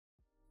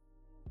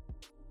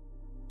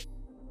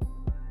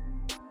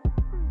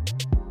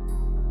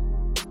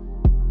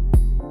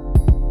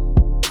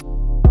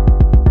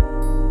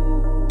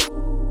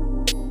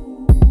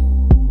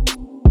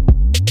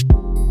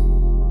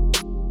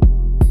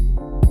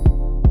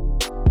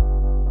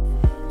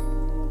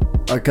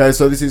Okay,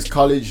 so this is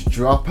College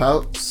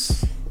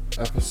Dropouts,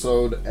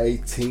 episode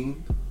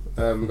 18.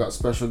 We've got a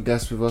special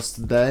guest with us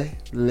today,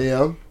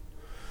 Liam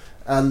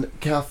and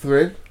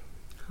Catherine.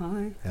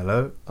 Hi.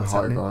 Hello.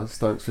 Hi guys,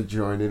 thanks for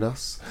joining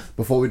us.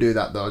 Before we do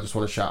that though, I just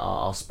want to shout out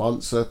our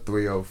sponsor,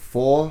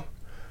 304.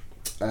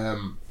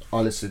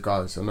 Honestly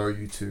guys, I know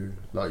you two,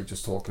 like you're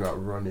just talking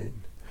about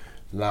running,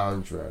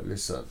 loungewear.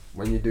 Listen,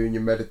 when you're doing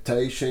your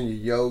meditation, your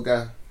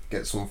yoga,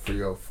 get some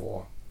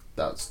 304.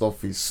 That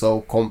stuff is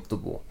so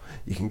comfortable.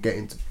 You can get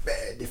into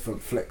very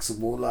different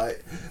flexible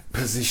like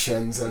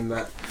positions and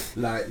that,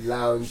 like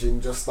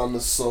lounging just on the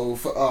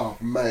sofa. Oh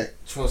mate,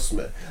 trust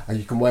me, and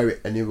you can wear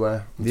it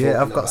anywhere.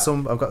 I've got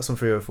some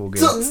 304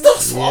 gear.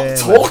 That's what I'm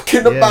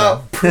talking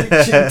about. Preaching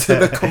to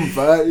the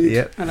converted.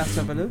 Yep. I'll have to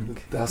have a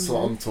look. That's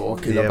what I'm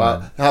talking Yeah,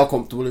 about. man. How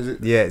comfortable is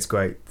it? Yeah, it's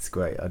great.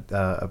 I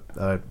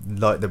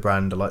like the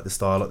brand. I like the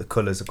style. I like the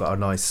colours. I've got a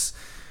nice,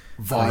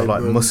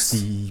 like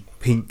musty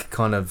pink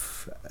kind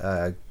of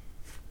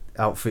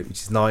outfit,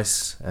 which is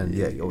nice, and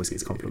it always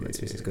gets compliments,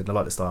 which is good. I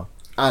like the style.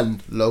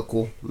 And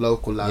local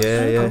lads.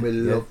 Yeah, And we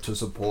love to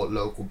support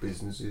local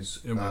businesses.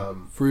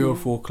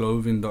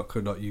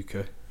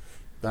 304clothing.co.uk.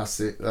 That's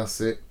it.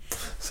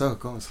 So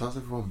guys, how's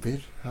everyone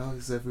been?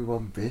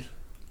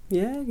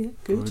 Yeah,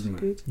 Good,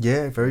 good.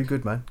 Yeah, very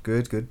good, man.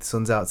 Good. The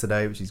sun's out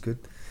today, which is good.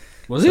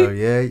 Was So it?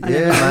 yeah,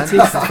 never man. noticed.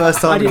 It's the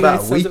first I time in didn't about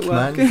a notice week, at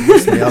man. work.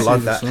 Yeah, I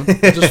like that.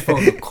 I just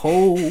felt the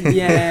cold.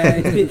 Yeah,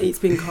 it's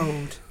been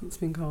cold. It's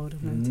been cold.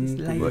 I've noticed.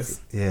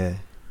 Layers. Yeah.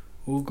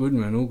 All good,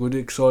 man. All good.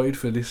 Excited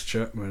for this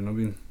chat, man. I've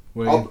been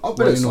waiting, I've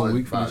been waiting all excited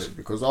week for about this. it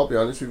because I'll be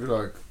honest with you,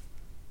 like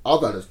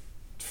I've had a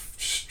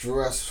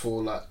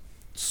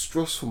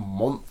stressful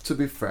month to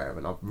be fair,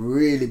 and I've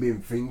really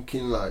been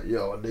thinking like,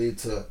 I need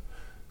to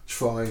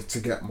try to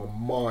get my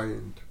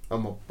mind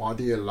and my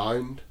body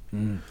aligned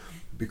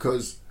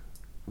because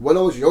when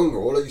I was younger,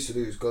 all I used to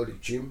do is go to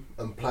gym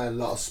and play a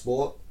lot of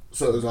sport.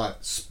 So it was like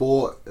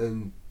sport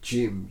and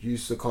gym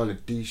used to kind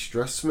of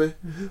de-stress me.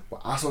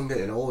 But as I'm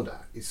getting older,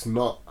 it's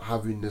not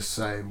having the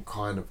same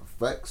kind of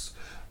effects.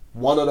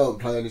 One, I don't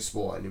play any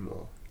sport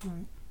anymore.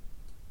 Right.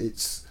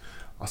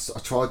 I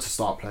tried to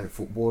start playing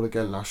football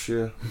again last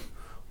year.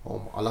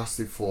 I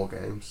lasted 4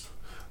 games.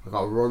 I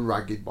got run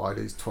ragged by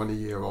these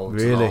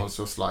 20-year-olds. Really? And I was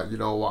just like, you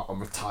know what, I'm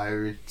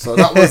retiring. So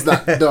that was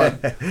that done.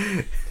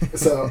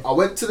 So I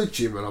went to the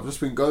gym and I've just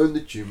been going to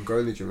the gym.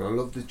 And I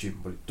love the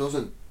gym, but it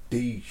doesn't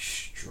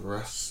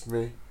de-stress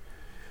me.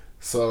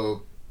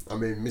 So, I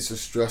mean, Mr.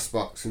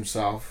 Stressbox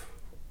himself,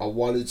 I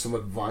wanted some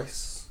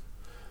advice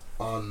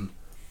on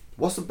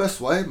what's the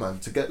best way, man,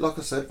 to get, like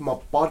I said, my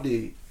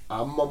body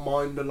and my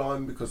mind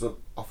aligned, because I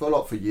feel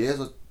like for years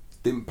I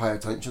didn't pay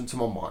attention to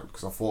my mind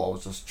because I thought I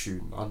was just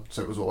tuned on.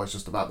 So it was always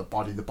just about the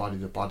body.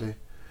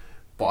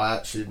 But I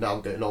actually, now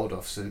I'm getting older,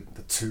 I've seen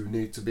the two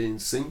need to be in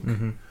sync.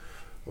 I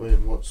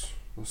mean, what's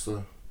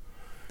the...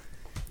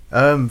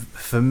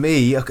 For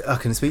me, I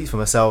can speak for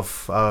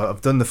myself.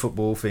 I've done the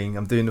football thing.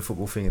 I'm doing the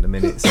football thing at the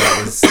minute, so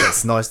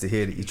that's nice to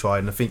hear that you tried.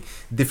 And I think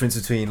the difference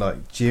between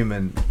like gym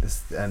and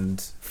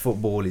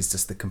football is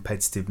just the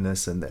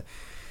competitiveness and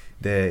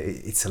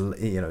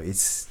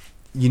it's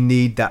you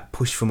need that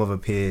push from other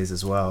peers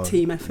as well.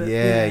 Team effort.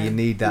 Yeah, you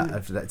need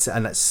that,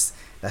 and that's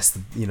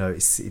the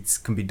it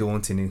can be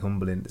daunting and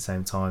humbling at the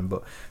same time.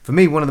 But for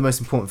me, one of the most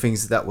important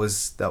things that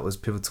was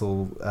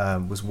pivotal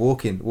was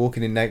walking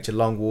in nature,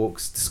 long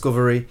walks,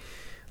 discovery.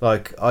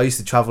 Like I used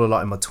to travel a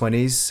lot in my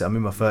 20s. I'm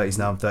in my 30s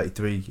now. I'm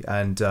 33,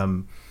 and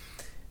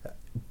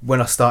when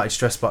I started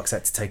Stressbox, I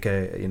had to take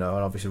an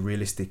obviously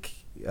realistic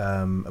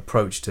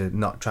approach to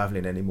not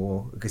traveling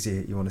anymore, because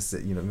you want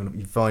to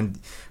you found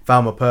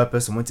my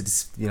purpose and wanted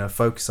to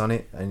focus on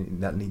it,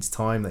 and that needs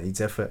time, that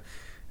needs effort.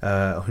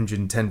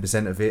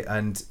 110% of it,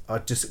 and I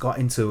just got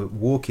into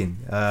walking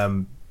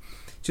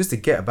just to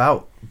get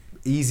about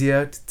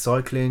easier,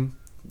 cycling,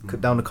 cut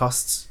down the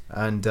costs,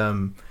 and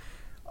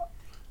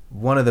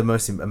one of the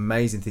most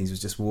amazing things was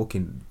just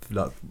walking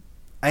like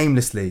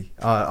aimlessly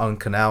on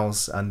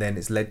canals, and then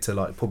it's led to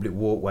like public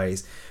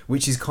walkways,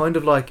 which is kind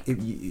of like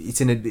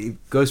it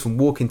goes from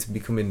walking to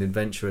becoming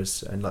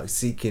adventurous and like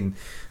seeking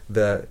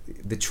the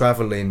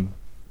traveling,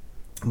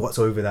 what's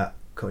over that,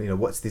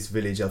 what's this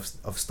village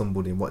I've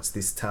stumbled in, what's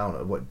this town,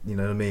 or what, you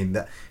know what I mean,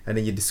 that, and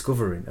then you're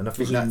discovering, and I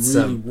think that's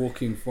really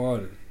walking far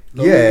then?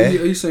 Like, are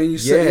you saying you're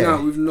setting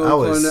out with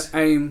no kind of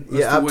aim as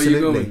to where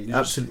you're going?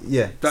 Absolutely,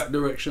 yeah, that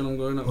direction I'm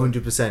going up.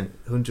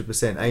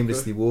 100%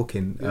 aimlessly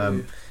walking.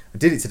 I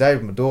did it today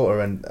with my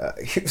daughter, and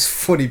it was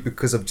funny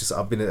because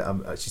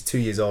she's 2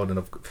 years old,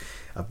 and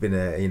I've been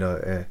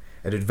an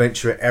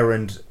adventurer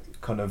errand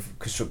kind of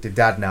constructive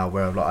dad now,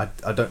 where I'm like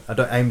I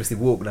don't aimlessly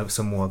walk whenever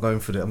somewhere I'm going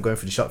for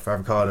the shop for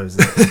avocados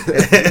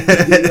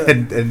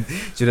and do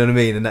you know what I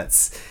mean, and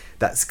that's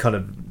kind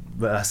of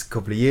the last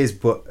couple of years.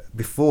 But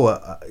before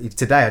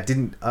today,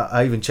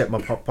 I even checked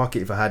my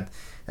pocket if I had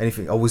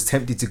anything. I was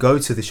tempted to go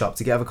to the shop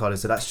to get avocados,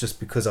 so that's just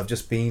because I've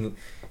just been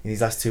in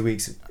these last 2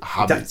 weeks,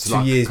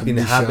 been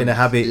a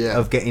habit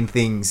of getting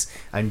things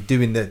and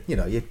doing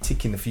you're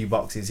ticking a few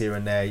boxes here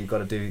and there. You've got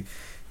to do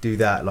do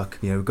that. Like,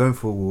 you know, we're going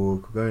for a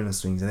walk, we're going on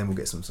swings, and then we'll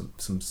get some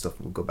stuff.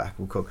 And we'll go back.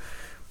 We'll cook.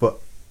 But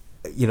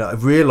you know, I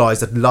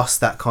realised I'd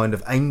lost that kind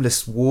of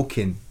aimless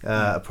walking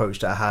approach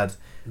that I had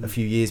a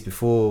few years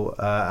before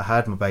I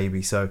had my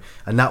baby. So,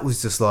 and that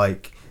was just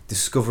like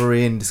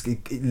discovering,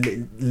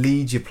 it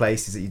leads you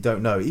places that you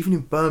don't know. Even in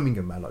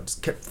Birmingham, man, I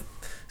just kept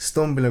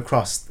stumbling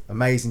across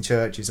amazing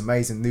churches,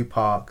 amazing new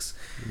parks,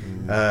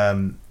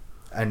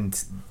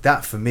 and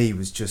that for me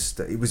was just,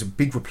 it was a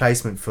big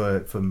replacement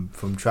from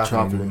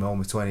travelling in my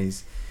almost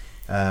 20s.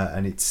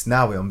 And it's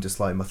now I'm just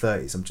like in my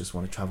 30s. I'm just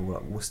want to travel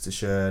like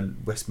Worcestershire,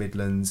 West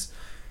Midlands,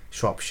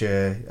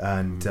 Shropshire,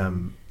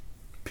 and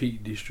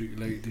Peak District,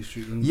 Lake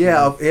District.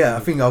 I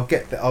think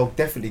I'll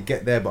definitely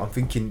get there. But I'm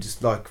thinking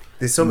just like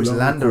there's so much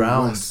land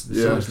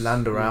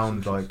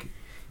around, like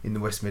in the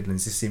West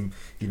Midlands. Just you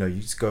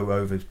just go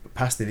over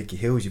past the Licky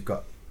Hills. You've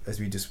got, as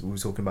we were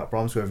talking about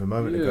Bromsworth a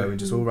moment ago, and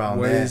just all around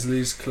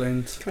Wesley's,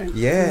 Clent.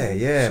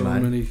 Yeah, so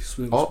man. Many I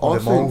the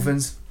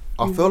Malverns.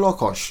 I feel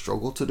like I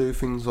struggle to do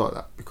things like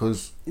that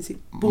because... Is it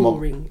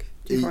boring?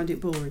 Do you find it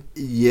boring?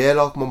 Yeah,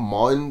 like my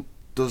mind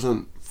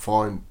doesn't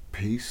find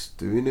peace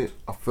doing it.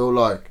 I feel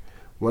like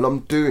when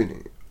I'm doing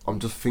it,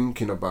 I'm just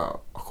thinking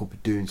about I could be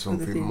doing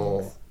something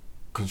more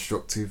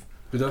constructive.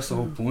 But that's the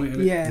whole point,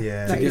 isn't it?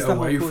 Yeah. To get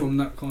away from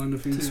that kind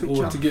of thing,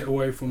 to get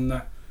away from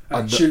that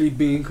actually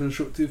being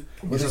constructive.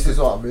 Well, this is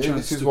what I mean.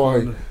 This is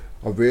why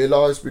I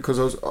realised,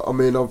 because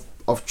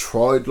I've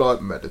tried like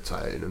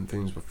meditating and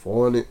things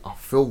before, and I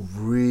feel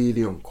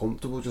really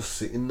uncomfortable just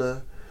sitting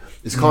there.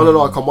 It's kind of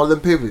like I'm one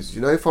of them people.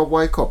 You know, if I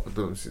wake up, I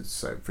don't know, it's the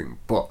same thing,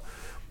 but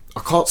I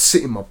can't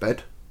sit in my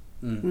bed.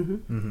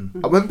 And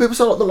when people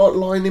say like they're like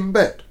lying in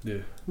bed,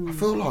 I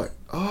feel like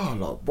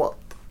what?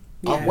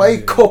 Yeah. I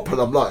wake up and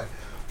I'm like,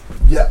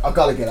 I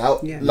gotta get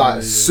out.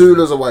 As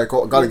soon as I wake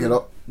up, I gotta get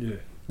up.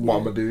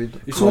 What am I doing?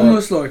 It's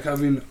almost like I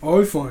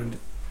find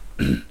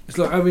it's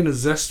like having a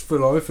zest for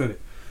life, innit?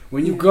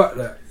 When you've got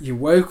that, you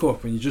wake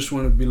up and you just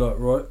want to be like,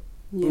 right,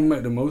 we'll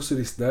make the most of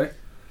this day.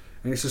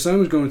 And it's the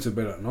same as going to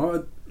bed at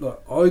night.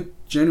 I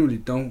genuinely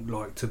don't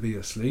like to be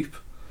asleep.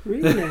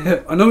 Really?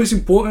 I know it's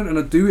important, and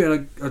I do it,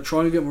 and I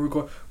try and get my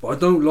record, but I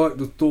don't like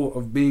the thought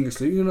of being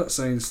asleep. You're not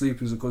saying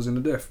sleep is the cause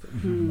of death.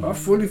 I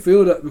fully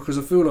feel that, because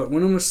I feel like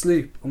when I'm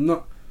asleep, I'm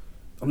not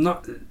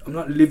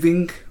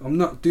living. I'm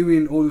not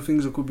doing all the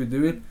things I could be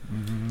doing.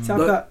 So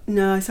I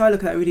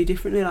look at that really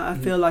differently. Like I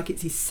feel like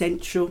it's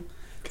essential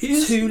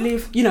to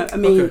live. You know,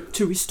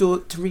 to restore,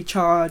 to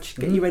recharge,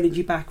 get your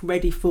energy back,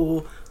 ready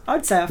for.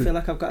 I'd say I feel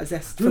like I've got a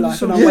zest for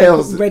life, and I wake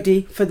up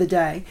ready for the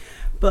day.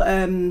 But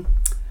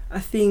I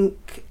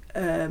think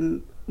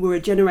we're a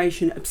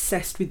generation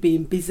obsessed with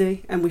being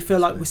busy, and we feel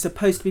like we're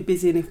supposed to be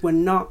busy, and if we're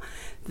not,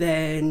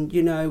 then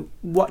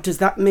what does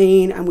that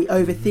mean? And we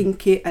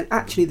overthink it, and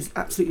actually there's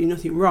absolutely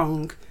nothing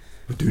wrong.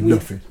 We do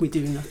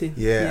nothing.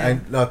 Yeah,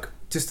 and like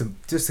just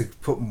to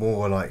put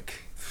more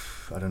like,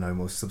 I don't know,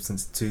 more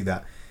substance to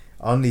that.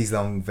 On these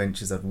long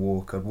ventures, I'd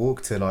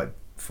walk to like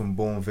from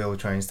Bourneville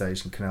train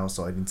station, Canal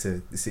Side,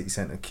 into the city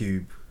centre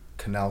Cube,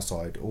 Canal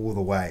Side, all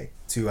the way,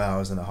 2.5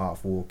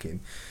 hours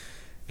walking,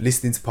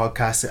 listening to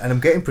podcasts, and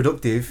I'm getting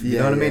productive. You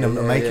know what I mean?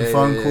 I'm making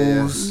phone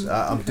calls.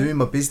 I'm doing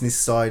my business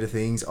side of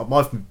things.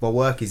 My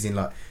work is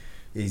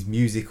is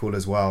musical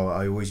as well.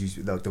 I always use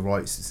like the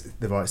right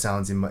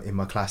sounds in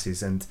my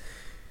classes, and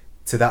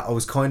to that I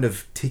was kind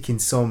of ticking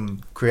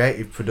some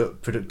creative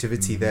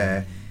productivity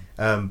there.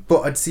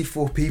 But I'd see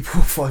 4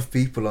 people, 5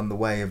 people on the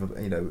way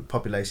of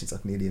population's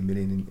like nearly 1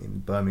 million in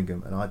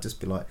Birmingham, and I'd just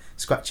be like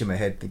scratching my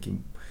head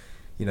thinking,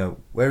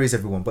 where is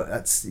everyone? But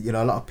that's, a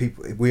lot of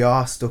people, we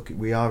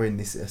are in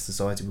this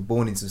society. We're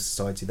born into a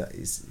society that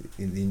is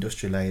in the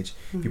industrial age.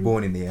 If you're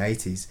born in the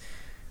 80s,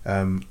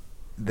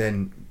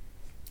 then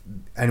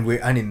in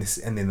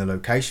the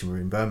location, we're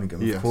in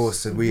Birmingham, of course.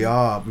 So we've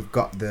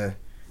got the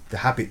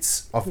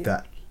habits of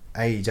that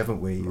age, haven't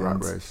we?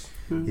 Rat race.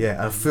 Yeah,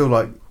 and I feel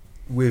like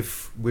I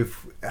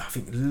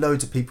think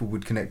loads of people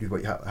would connect with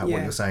what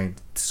you're saying.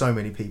 So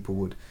many people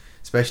would,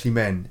 especially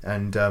men,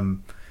 and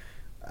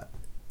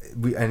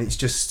it's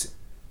just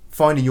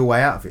finding your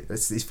way out of it.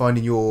 It's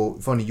finding your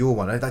one.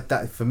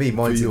 That for me,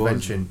 mine's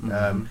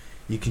invention.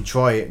 You can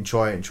try it and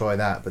try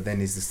that, but then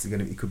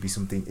it could be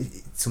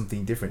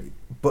something different.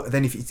 But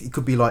then if it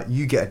could be like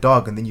you get a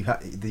dog, and then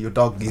your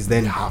dog is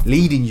then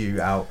leading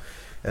you out.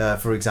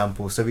 For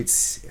example, so it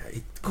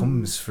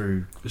comes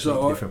through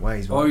different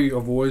ways. Right?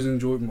 I've always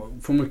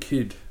enjoyed from a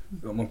kid.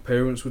 Like my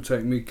parents would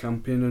take me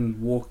camping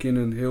and walking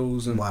in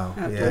hills, and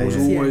I was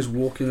always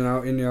walking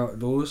out in the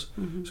outdoors.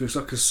 So it's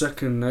like a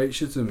second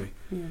nature to me.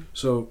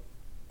 So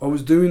I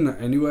was doing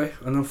that anyway,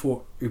 and I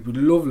thought it'd be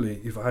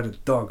lovely if I had a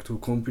dog to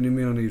accompany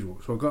me on these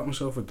walks. So I got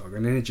myself a dog,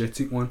 an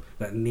energetic one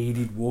that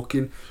needed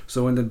walking.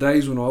 So in the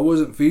days when I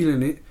wasn't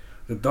feeling it,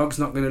 the dog's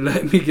not going to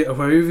let me get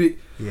away with it.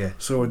 Yeah.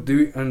 So I do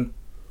it, and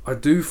I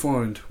do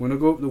find when I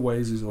go up the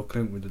Wazes or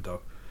Clent with the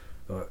dog,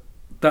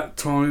 that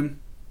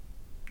time,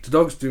 the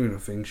dog's doing her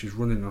thing, she's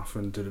running off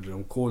and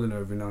I'm calling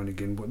her every now and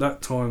again, but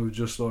that time was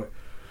just like,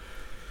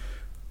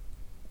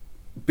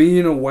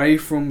 being away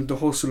from the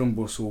hustle and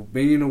bustle,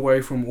 being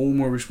away from all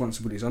my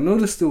responsibilities. I know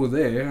they're still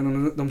there,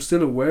 and I'm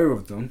still aware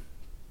of them,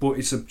 but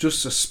it's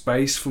just a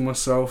space for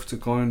myself to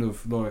kind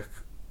of like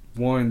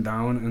wind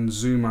down and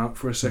zoom out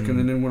for a second,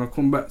 and then when I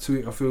come back to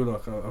it, I feel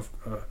like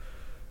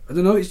I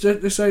don't know. It's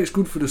just, they say it's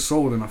good for the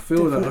soul, and I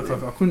feel that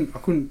like, I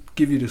couldn't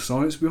give you the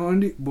science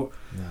behind it, but.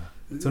 Yeah.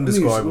 It's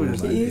undescribable, man.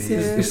 It's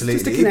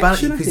just a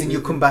connection, because then you'll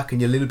come back and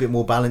you're a little bit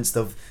more balanced.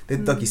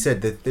 Like you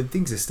said, the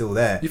things are still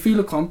there. You feel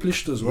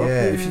accomplished as well.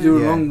 Yeah, if you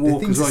do a long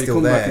walk as well, you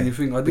come back and you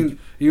think,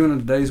 even on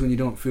the days when you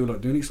don't feel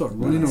like doing it, it's like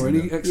running or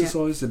any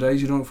exercise, the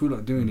days you don't feel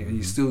like doing it and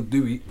you still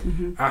do it,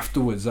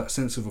 afterwards, that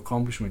sense of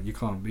accomplishment, you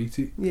can't beat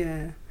it.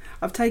 Yeah.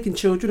 I've taken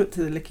children up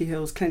to the Lickey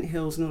Hills, Kent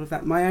Hills and all of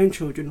that, my own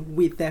children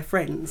with their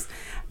friends.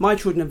 My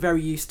children are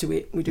very used to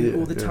it. We do it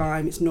all the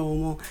time, it's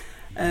normal.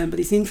 But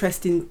it's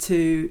interesting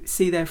to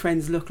see their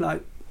friends look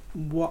like,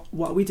 what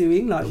are we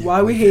doing? Like, why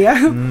are we here?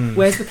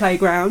 Where's the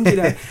playground? You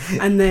know.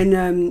 And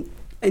then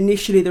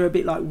initially they're a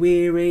bit like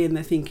weary and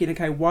they're thinking,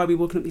 okay, why are we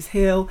walking up this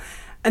hill?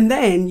 And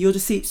then you'll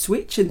just see it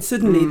switch, and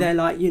suddenly they're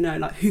like, you know,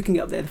 like who can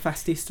get up there the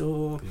fastest,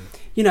 or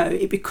you know,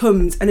 it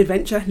becomes an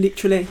adventure,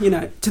 literally, you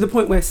know, to the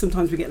point where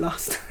sometimes we get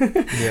lost.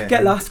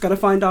 Got to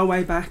find our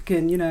way back,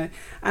 and you know,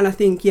 and I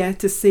think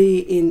to see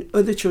in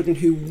other children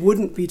who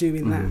wouldn't be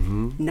doing that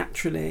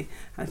naturally,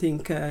 I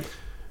think there's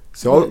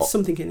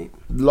something in it.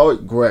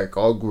 Like Greg,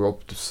 I grew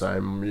up the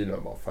same, you know,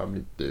 my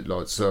family did,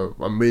 like, so,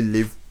 and we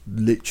live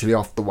literally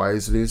off the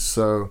Waisleys,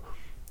 so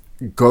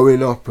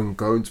going up and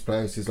going to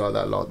places like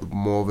that, like the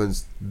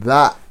Morvens,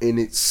 that in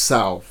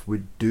itself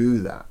would do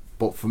that.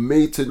 But for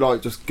me to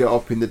like just get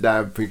up in the day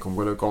and think I'm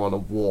gonna go on a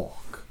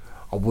walk,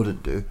 I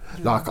wouldn't do.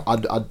 Like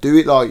I'd do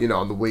it like, you know,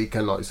 on the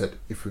weekend, like you said,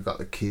 if we got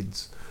the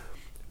kids.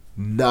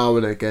 Now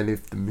and again,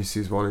 if the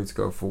missus wanted to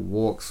go for a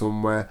walk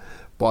somewhere,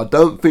 but I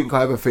don't think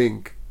I ever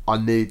think I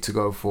need to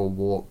go for a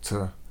walk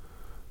to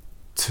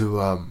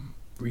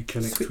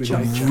reconnect switch with off.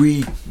 nature.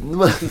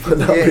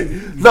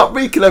 Not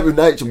reconnect with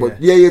nature,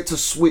 but to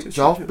switch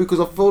off, because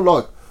I feel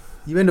like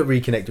you end up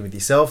reconnecting with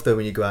yourself though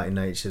when you go out in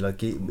nature.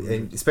 Like,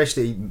 and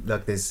especially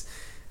like there's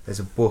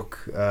a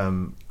book,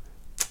 The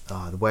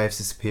Way of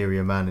the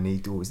Superior Man, and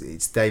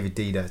it's David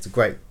Dida. It's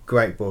a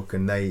great book,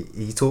 and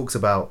he talks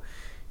about,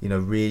 you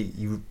know,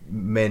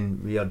 men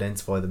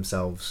re-identify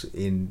themselves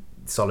in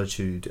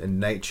solitude, and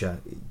nature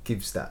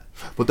gives that.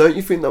 But don't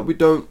you think that we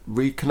don't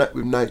reconnect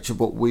with nature,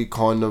 but we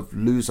kind of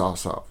lose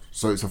ourselves?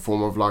 So it's a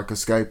form of like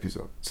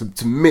escapism. So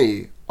to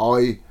me,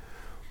 I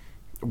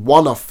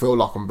feel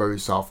like I'm very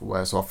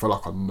self-aware, so I feel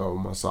like I know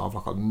myself.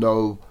 Like I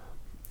know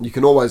you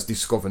can always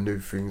discover new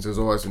things. There's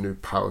always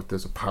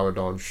there's a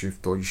paradigm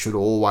shift, or you should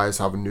always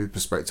have a new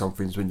perspective on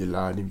things when you're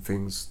learning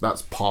things.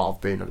 That's part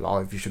of being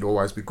alive. You should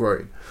always be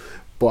growing.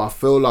 But I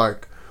feel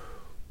like,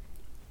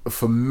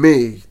 for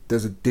me,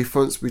 there's a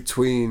difference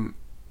between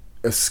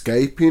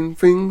escaping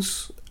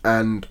things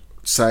and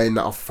saying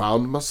that I've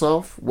found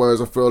myself. Whereas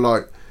I feel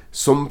like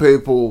some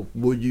people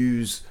will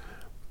use,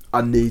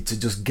 I need to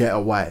just get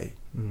away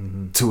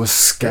to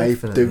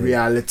escape the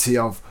reality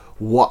of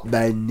what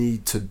they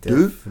need to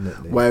do.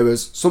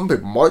 Whereas some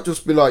people might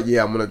just be like,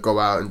 I'm going to go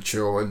out and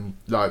chill and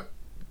like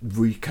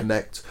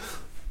reconnect.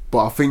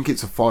 But I think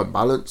it's a fine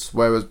balance.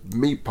 Whereas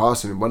me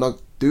personally, when I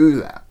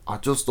do that, I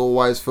just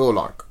always feel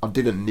like I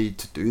didn't need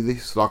to do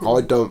this. Like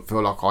I don't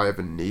feel like I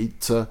ever need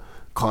to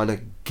kind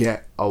of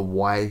get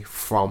away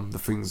from the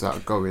things that are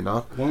going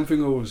on. One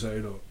thing I will say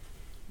though,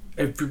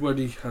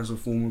 everybody has a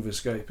form of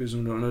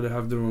escapism. I know they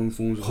have their own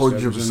forms of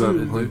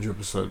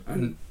 100%.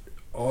 And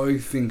I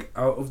think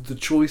out of the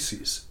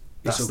choices,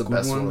 that's it's a the good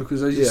best one,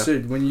 because as you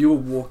said, when you're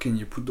walking,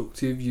 you're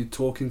productive, you're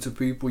talking to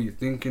people, you're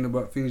thinking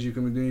about things you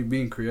can be doing, you're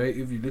being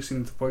creative, you're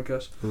listening to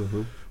podcasts.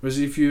 Whereas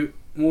if you're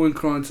more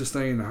inclined to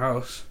stay in the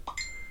house,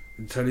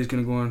 the telly's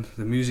going to go on,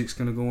 the music's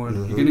going to go on,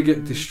 you're going to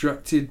get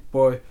distracted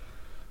by,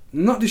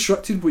 not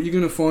distracted, but you're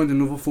going to find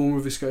another form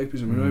of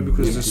escapism, you know,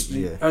 because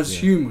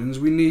as humans,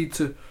 we need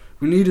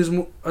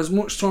as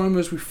much time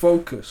as we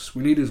focus,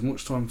 we need as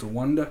much time to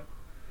wander.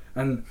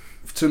 And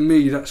to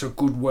me, that's a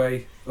good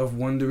way of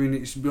wandering.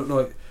 It's a bit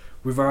like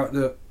without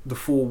the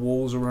four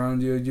walls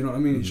around you, you know what I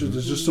mean? It's just,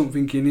 there's just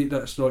something in it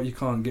that's like you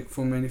can't get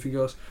from anything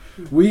else.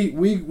 We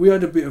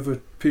had a bit of a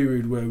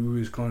period where we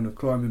was kind of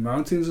climbing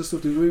mountains and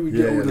stuff, didn't we? We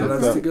get all the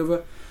lads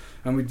together,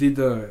 and we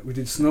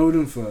did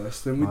Snowdon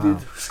first, then we did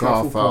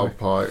Scarfell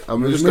Pike,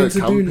 and we just go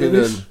camping. I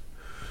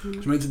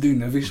was meant to do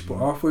Nevis, but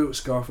halfway up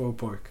Scarfell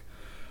Pike,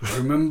 I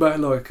remember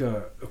like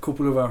a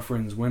couple of our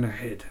friends went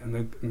ahead,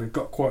 and they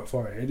got quite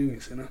far ahead in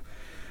it, you know,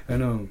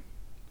 and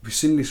we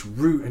seen this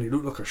route and it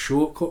looked like a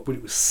shortcut, but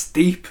it was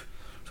steep.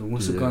 So I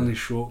must have gone this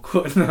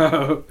shortcut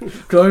now,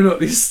 climbing up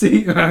this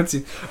steep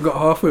mountain. I got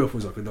halfway up, I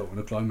was like, I don't want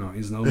to climb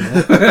mountains no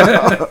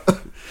more.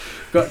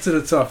 Got to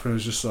the top and it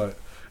was just like,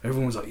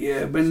 everyone was like,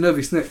 yeah, Ben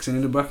Nevis next. And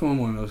in the back of my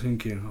mind I was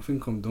thinking, I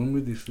think I'm done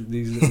with these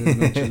little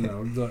adventures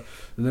now. Like,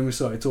 and then we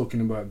started talking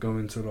about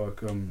going to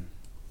like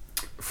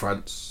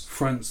France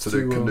France to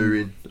the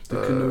canoeing.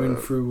 The canoeing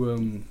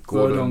through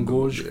Verdun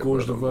Gorge,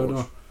 Gorge de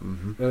Verdun.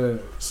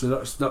 So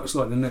that's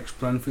like the next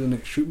plan for the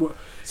next trip. But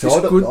so I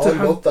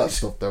love that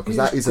stuff though, because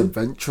that is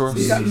adventurous.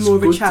 Is that more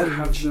of a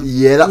challenge?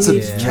 Yeah, that's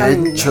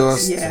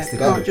adventurous. Yeah, it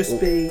can't just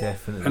be.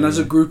 Definitely. And as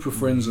a group of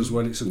friends as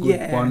well, it's a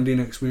good bonding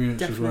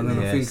experience as well. And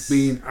I think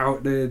being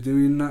out there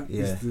doing that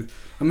is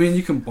I mean,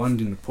 you can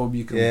bond in the pub,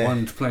 you can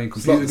bond playing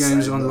computer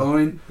games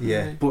online.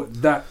 Yeah.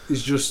 But that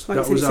is just,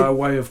 that was our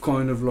way of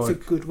kind of like,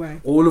 it's a good way.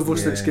 All of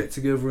us let's get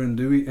together and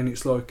do it, and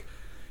it's like,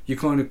 you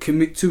kind of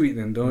commit to it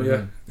then, don't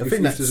you? I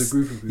think that's, there's a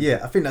group of people. Yeah,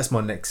 I think that's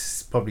my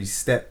next probably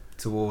step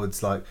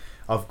towards like,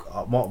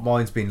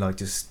 mine's been like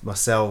just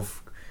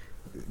myself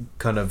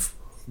kind of,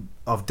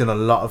 I've done a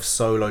lot of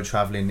solo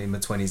travelling in my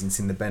 20s and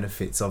seen the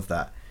benefits of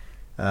that.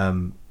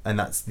 And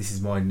this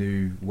is my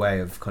new way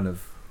of kind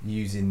of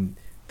using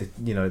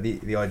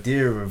the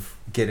idea of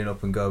getting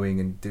up and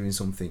going and doing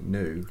something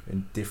new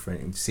and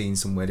different and seeing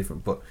somewhere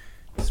different, but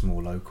it's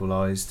more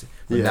localised.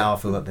 But now I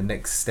feel like the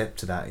next step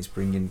to that is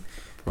bringing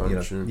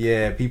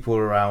people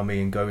around me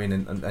and going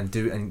and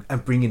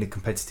bringing the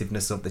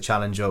competitiveness of the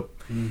challenge up,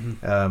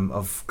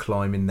 of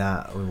climbing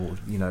that, or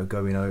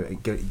going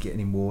out, getting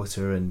in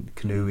water and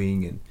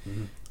canoeing and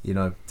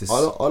just I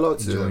like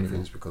to do them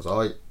things because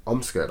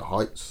I'm scared of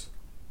heights.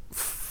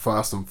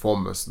 First and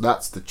foremost,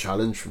 that's the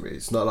challenge for me.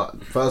 It's not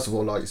like, first of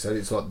all, like you said,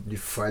 it's like your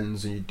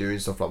friends and you're doing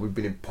stuff, like we've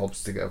been in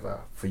pubs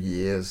together for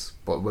years,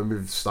 but when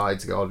we've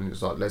started to go out,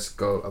 it's like, let's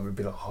go, and we've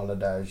been on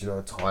holidays,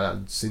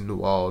 Thailand, seen the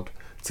world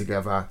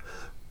together.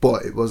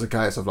 But it was a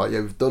case of like,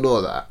 we've done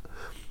all that,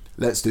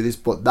 let's do this.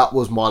 But that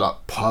was my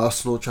like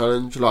personal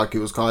challenge. Like, it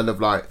was kind of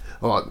like,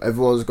 alright,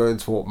 everyone's going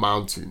to walk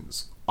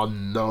mountains. I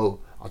know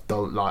I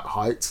don't like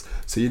heights,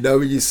 so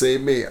when you see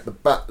me at the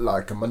back,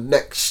 like, and my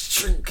neck's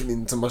shrinking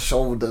into my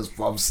shoulders,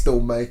 but I'm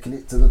still making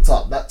it to the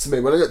top. That, to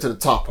me, when I get to the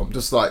top, I'm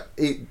just like,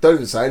 don't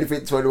even say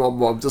anything to anyone,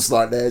 but I'm just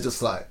like there,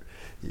 just like,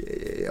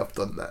 yeah, I've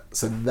done that.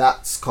 So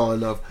that's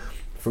kind of,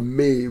 for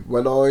me,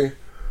 when I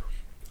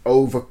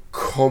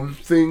overcome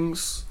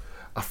things,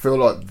 I feel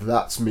like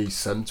that's me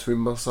centering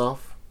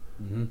myself,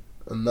 and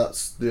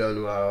that's the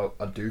only way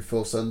I do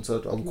feel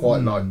centered. I'm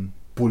quite like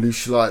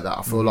bullish like that.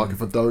 I feel like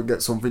if I don't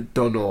get something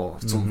done or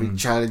something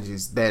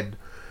challenges, then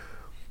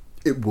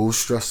it will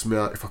stress me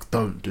out if I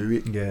don't do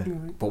it. Yeah.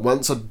 But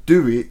once I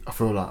do it, I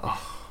feel like,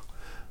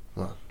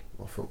 man,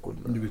 I feel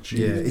good now.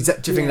 Yeah.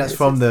 Do you think that's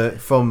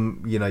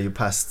from your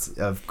past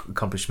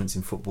accomplishments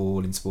in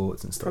football, in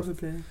sports and stuff?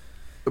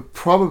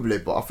 Probably,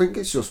 but I think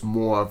it's just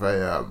more of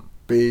a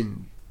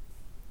being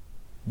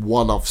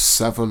one of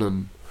 7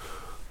 and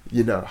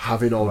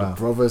having older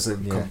brothers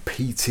and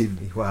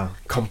competing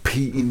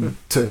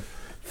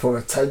for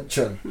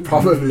attention,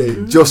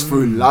 probably just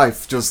through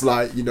life, just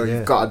like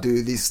you've got to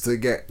do this to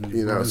get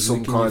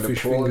some kind of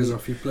fingers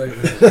off your plate.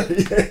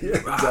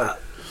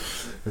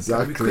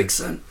 Exactly. Quick,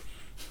 son.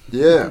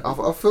 Yeah,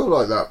 I feel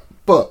like that.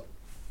 But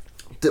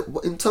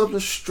in terms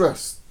of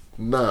stress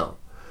now,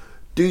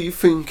 do you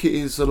think it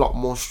is a lot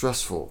more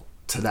stressful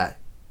today?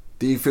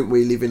 Do you think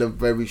we live in a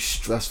very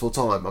stressful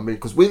time? I mean,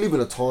 because we live in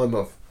a time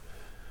of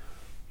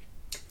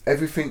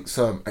everything's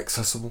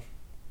accessible.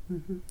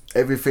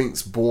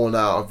 Everything's born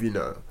out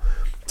of,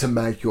 to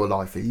make your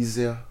life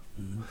easier.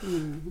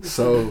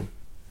 So,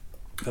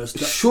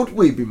 should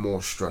we be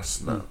more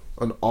stressed now?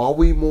 And are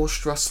we more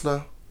stressed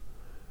now?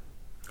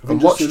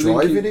 And what's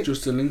driving it?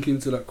 Just to link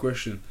into that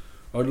question,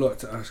 I'd like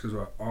to ask as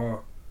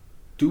well,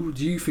 do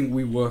you think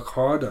we work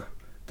harder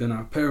than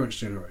our parents'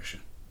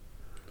 generation?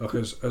 Like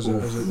as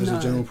a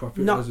general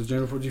population,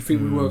 do you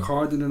think we work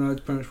harder than our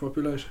parents'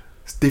 population?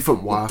 It's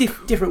different work.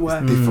 Different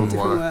work. Different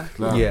work.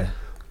 No. Yeah.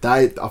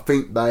 I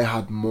think they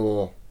had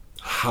more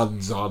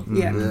hands-on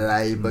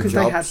labour jobs.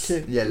 They had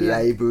to. Yeah,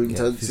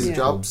 labour-intensive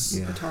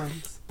jobs. At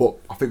times. But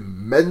I think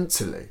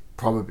mentally,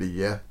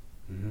 probably,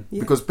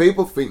 because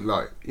people think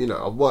like,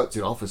 I've worked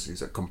in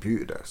offices at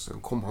computer desks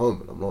and come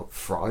home and I'm like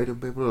fried,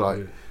 and people are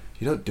like,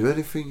 you don't do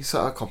anything, you sit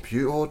at a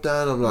computer all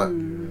day, and I'm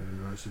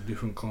like, it's a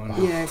different kind of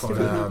it's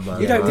different.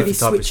 You don't really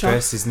type switch of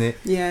stress, off, isn't it?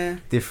 Yeah,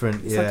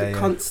 different. It's like a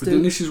constant. But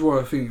then this is why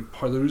I think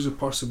there is a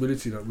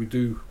possibility that we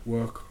do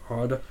work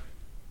harder.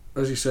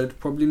 As you said,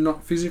 probably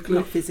not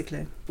physically.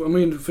 But I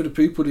mean, for the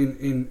people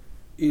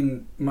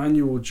in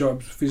manual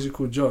jobs,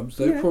 physical jobs,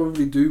 they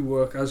probably do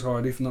work as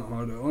hard, if not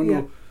harder. I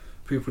know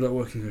people that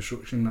work in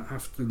construction that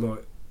have to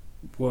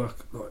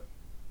work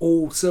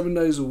all 7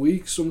 days a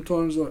week,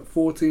 sometimes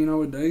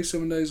 14-hour days,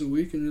 7 days a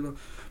week, and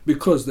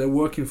because they're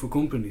working for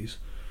companies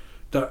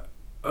that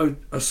are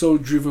so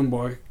driven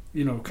by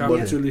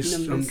capitalists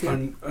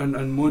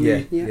and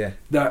money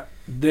that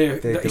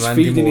that is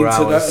feeding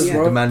into that as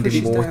well.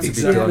 Demanding more to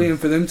be done. And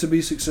for them to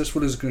be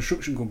successful as a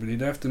construction company,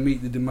 they have to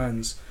meet the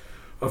demands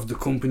of the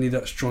company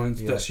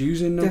that's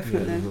using them.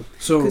 Definitely.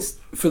 So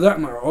for that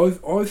matter,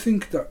 I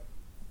think that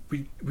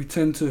we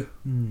tend to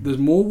there's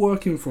more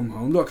working from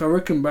home. Like I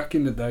reckon back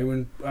in the day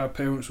when our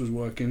parents was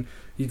working,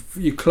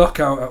 you clock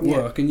out at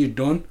work and you're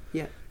done.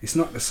 Yeah. It's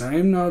not the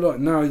same now. Like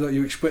now that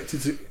you're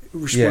expected to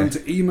respond to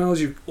emails.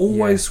 You've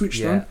always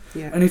switched on.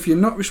 Yeah. And if you're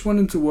not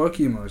responding to work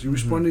emails, you're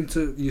responding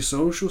to your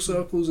social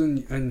circles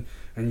and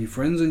your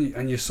friends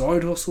and your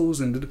side hustles.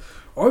 And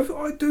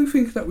I do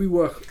think that we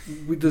work.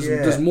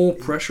 There's more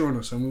pressure on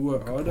us and we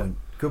work harder.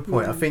 Good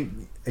point. I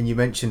think, and you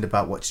mentioned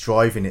about what's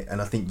driving it,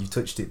 and I think you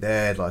touched it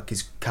there. Like,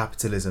 is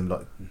capitalism.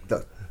 Like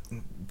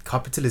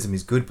capitalism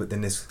is good, but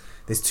then there's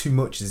too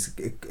much.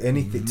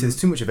 There's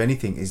too much of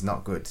anything is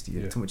not good.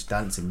 Too much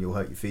dancing, you'll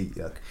hurt your feet.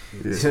 Like,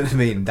 you know what I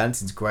mean?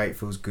 Dancing's great,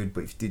 feels good,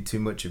 but if you do too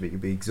much of it,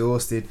 you'll be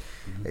exhausted.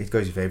 It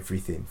goes with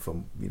everything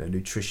from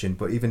nutrition,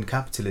 but even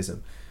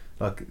capitalism.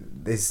 Like,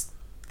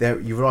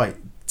 you're right.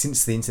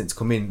 Since the internet's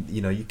come in,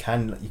 you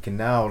can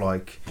now,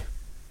 like,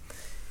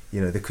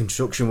 the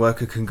construction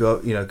worker can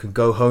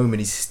go home and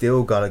he's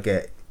still gotta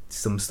get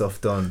some stuff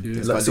done.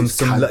 He's got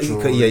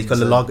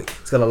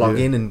to log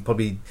in and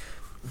probably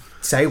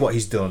say what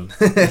he's done.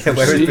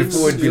 Whereas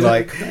before it'd be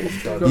like,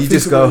 you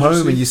just go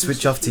home and you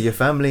switch off to your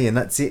family and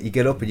that's it. You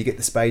get up and you get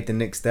the spade the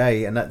next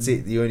day and that's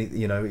it. You only,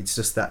 it's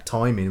just that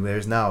timing.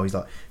 Whereas now he's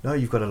like, no,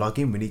 you've got to log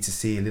in. We need to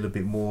see a little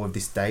bit more of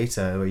this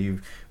data.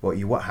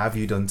 What have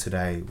you done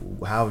today?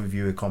 How have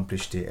you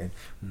accomplished it?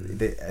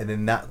 And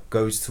then that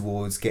goes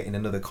towards getting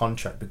another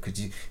contract because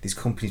this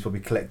company's probably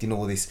collecting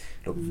all this.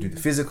 Look, we do the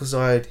physical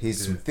side.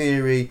 Here's some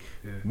theory,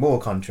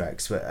 more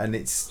contracts. And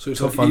it's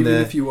tough like, on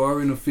even if you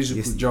are in a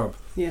physical job.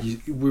 Yeah.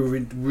 We're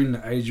in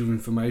the age of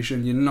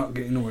information. You're not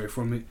getting away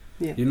from it.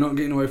 Yeah. You're not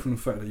getting away from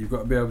the fact that you've got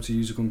to be able to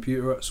use a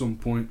computer at some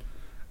point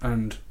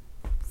and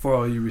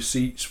file your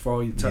receipts,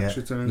 file your tax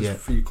returns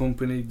for your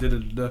company.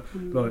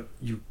 Like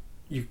you.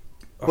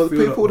 Well,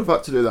 the people would have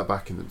had to do that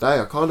back in the day.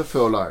 I kind of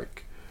feel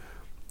like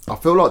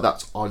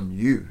that's on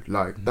you.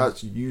 Like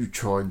that's you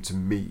trying to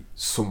meet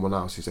someone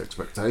else's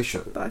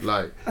expectation.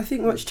 But I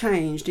think what's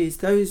changed is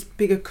those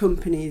bigger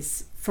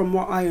companies. From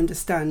what I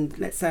understand,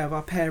 let's say of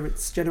our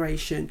parents'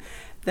 generation,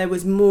 there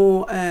was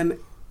more. I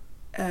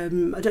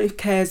don't know if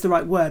care is the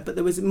right word, but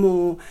there was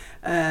more.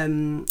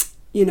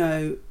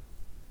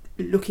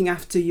 Looking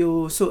after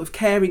your sort of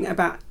caring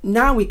about.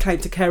 Now we claim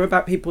to care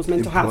about people's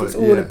mental health. It's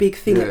all a big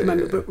thing at the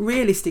moment, but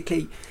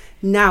realistically,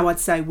 now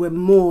I'd say we're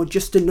more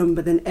just a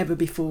number than ever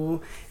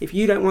before. If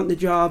you don't want the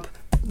job,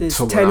 there's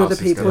someone 10 other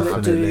people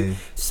that do.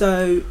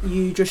 So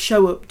you just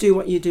show up, do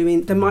what you're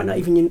doing. They might not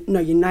even know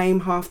your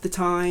name half the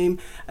time.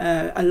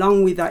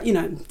 Along with that,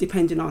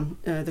 depending on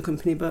the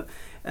company, but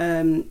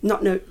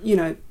not knowing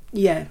your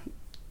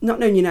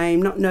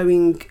name, not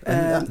knowing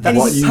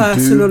anything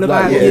personal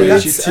about you.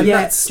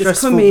 That's stressful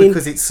just come in,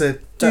 because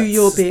do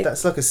your bit.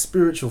 That's like a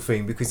spiritual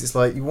thing because it's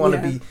like you want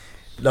to be.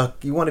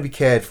 Like you want to be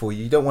cared for.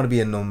 You don't want to be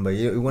a number.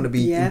 You want to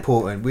be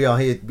important. We are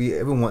here.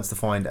 Everyone wants to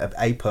find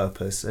a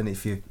purpose, and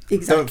if you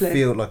don't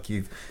feel like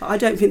you've, I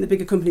don't think the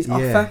bigger companies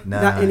offer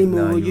that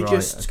anymore. No, you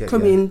just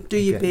come in, do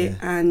your bit,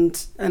 and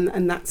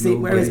that's it.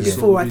 Whereas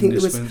before, I think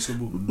there was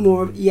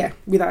more.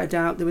 Without a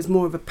doubt, there was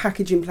more of a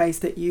package in place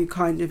that you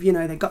kind of,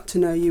 they got to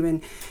know you,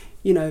 and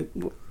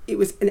it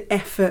was an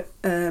effort.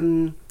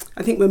 I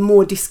think we're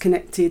more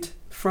disconnected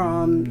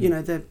from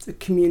the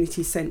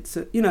community sense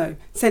of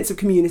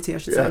community, I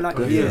should say, like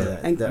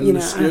and the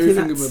scary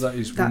thing about that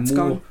is that's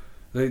gone.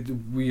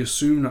 We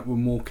assume that we're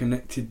more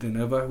connected than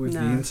ever with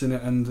the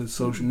internet and the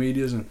social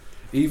medias and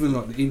even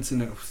like the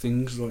internet of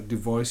things like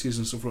devices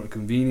and stuff like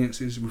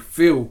conveniences. We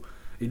feel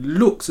it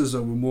looks as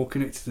though we're more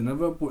connected than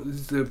ever, but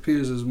there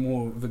appears as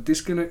more of a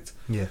disconnect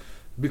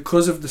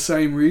because of the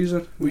same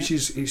reason, which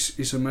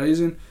is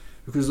amazing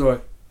because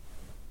like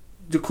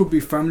there could be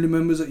family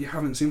members that you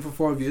haven't seen for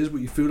 5 years,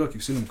 but you feel like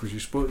you've seen them because you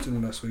spoke to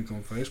them last week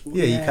on Facebook.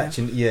 Yeah, you're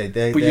catching.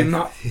 But you're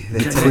not.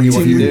 They're telling you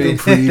what you're doing.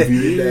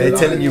 They're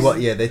telling you what.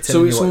 Yeah, they're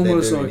telling you what they're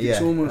doing. So it's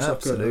almost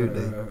like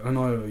an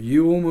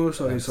IOU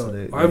almost. Like it's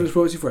like, I haven't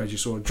spoken to you for ages,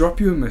 so I'll drop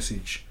you a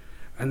message,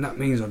 and that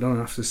means I don't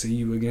have to see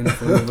you again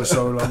for over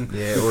so long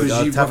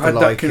because I've had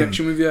that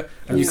connection with you,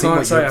 and you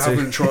can't say I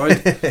haven't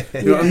tried.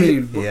 You know what I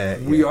mean?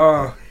 But we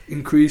are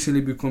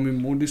increasingly becoming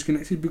more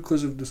disconnected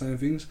because of the same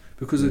things,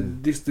 because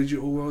of this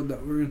digital world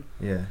that we're in.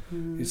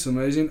 It's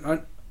amazing.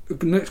 And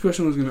the next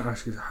question I was going to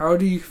ask is, how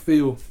do you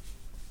feel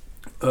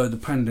the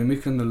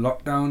pandemic and the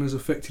lockdown has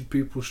affected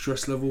people's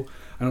stress level?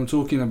 And I'm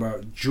talking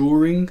about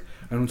during,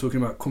 and I'm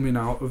talking about coming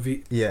out of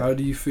it. How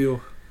do you feel?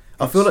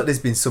 I feel like there's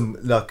been some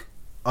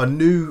I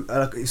knew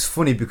it's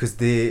funny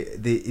because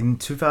in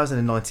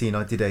 2019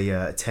 I did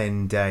a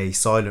 10-day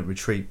silent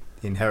retreat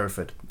in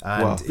Hereford,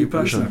 and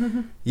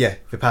Vipassana.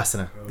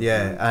 Vipassana.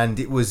 And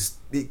it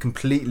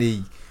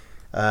completely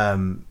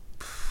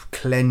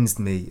cleansed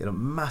me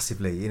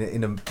massively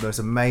in a most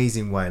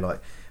amazing way.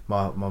 Like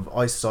my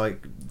eyesight,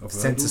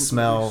 sense of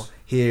smell,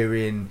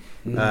 hearing,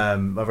 my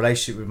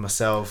relationship with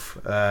myself,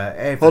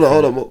 everything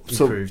hold on.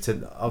 Improved.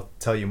 And I'll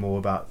tell you more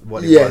about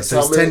what it was. So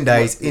it's 10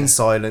 days in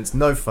silence,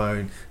 no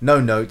phone,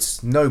 no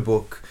notes, no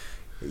book.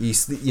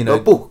 No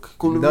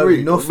book,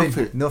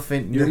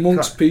 nothing. You're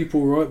amongst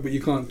people, right? But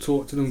you can't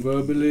talk to them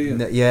verbally. And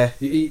you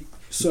eat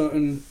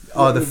certain.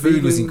 The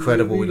food was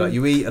incredible. Like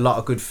you eat a lot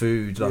of good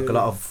food, like a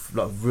lot of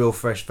real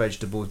fresh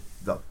vegetables.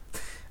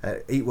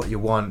 eat what you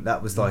want.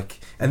 That was like,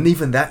 and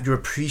even that, your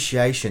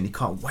appreciation, you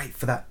can't wait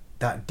for that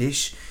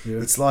dish.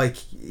 It's like,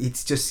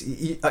 it's just,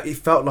 it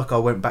felt like I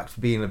went back to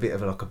being a bit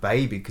of like a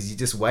baby, because you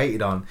just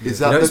waited on. Is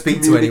that the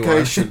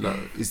communication though?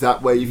 Is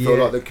that where you feel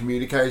like the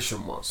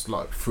communication was,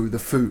 like through the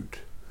food?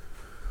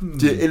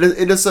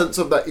 In a sense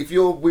of that, if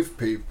you're with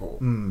people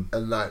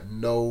and like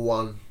no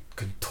one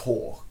can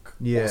talk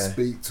or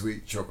speak to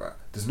each other,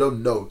 there's no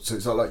notes, so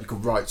it's not like you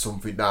can write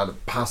something down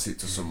and pass it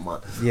to someone.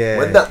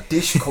 When that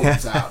dish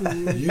comes out,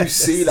 you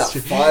see that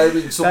fire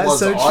in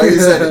someone's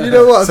eyes, and you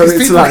know what, so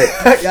it's like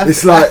yo,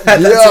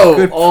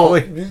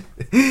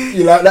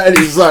 you like that, and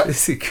it's like,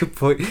 that's a good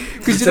point,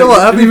 because you know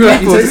what, having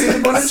people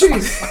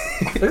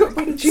I got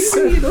bun and cheese,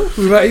 you know,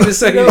 without even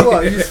saying, you know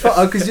what,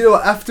 because you know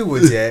what,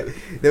 afterwards, there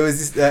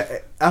was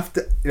this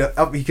after, you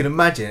know, you can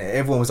imagine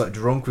everyone was like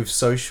drunk with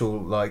social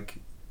like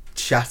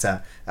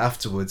chatter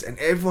afterwards, and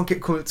everyone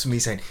kept coming up to me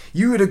saying,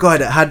 "You were the guy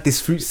that had this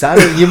fruit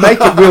salad. You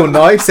make it real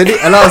nice," and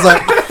I was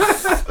like,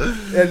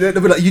 and they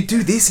were like, "You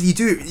do this, and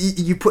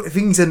you put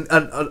things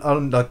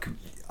on like."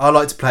 I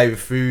like to play with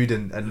food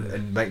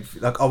and make,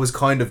 like, I was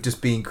kind of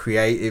just being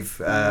creative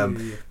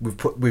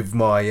with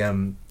my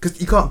because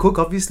you can't cook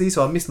obviously,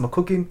 so I missed my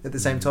cooking at the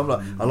same time.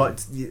 Like I like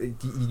to,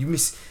 you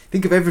miss,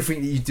 think of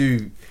everything that you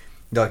do.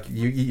 Like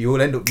you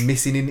all end up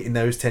missing in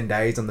those 10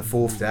 days. On the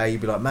 4th day,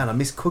 you'd be like, man, I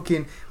miss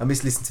cooking, I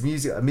miss listening to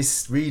music, I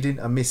miss reading,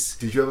 I miss.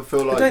 Did you ever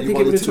feel like I don't think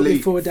it would have took me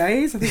 4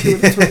 days. I think it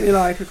would have took me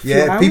like a few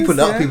hours. A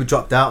lot of people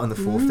dropped out on the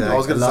 4th day. I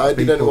was going to say,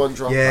 did anyone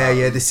drop out?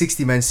 Yeah, the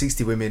 60 men,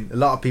 60 women. A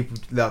lot of people,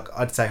 like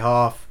I'd say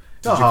half,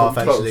 not half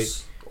actually.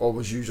 Or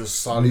was you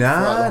just silent?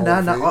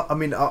 Nah. I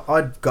mean,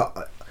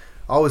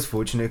 I was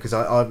fortunate because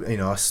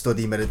I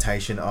study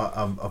meditation.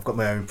 I've got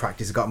my own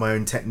practice. I've got my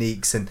own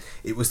techniques, and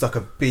it was like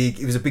a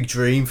big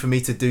dream for me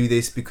to do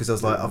this, because I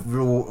was like, I've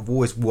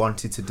always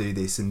wanted to do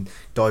this and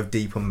dive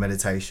deep on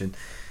meditation.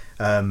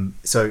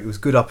 So it was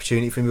a good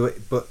opportunity for me.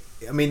 But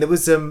I mean, there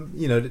was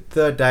the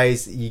third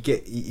days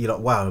you're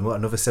like, wow, what,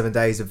 another 7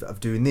 days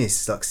of doing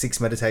this. It's like 6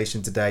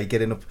 meditations a day.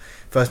 Getting up,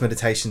 first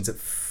meditations at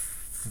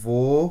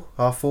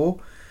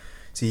 4:30.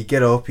 So you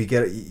get up, you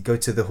go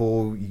to the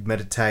hall, you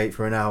meditate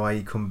for an hour,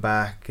 you come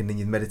back, and then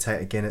you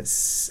meditate again at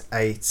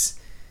 8,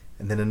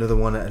 and then another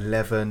one at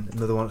 11,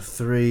 another one at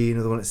 3,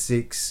 another one at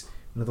 6,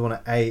 another one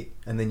at 8,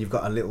 and then you've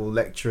got a little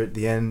lecture at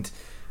the end.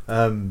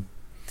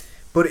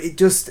 But it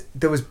just,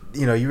 there was,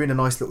 you're in a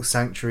nice little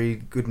sanctuary,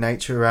 good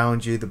nature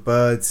around you, the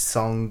birds'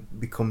 song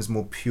becomes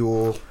more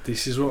pure.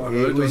 This is what I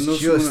heard. It was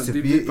just a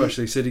beauty.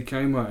 Actually said he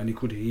came out and he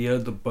could hear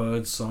the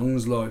birds'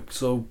 songs like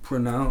so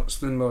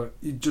pronounced, and like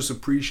he just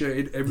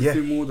appreciated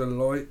everything more, the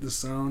light, the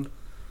sound.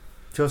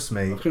 Trust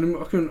me. I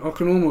can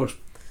almost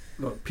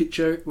like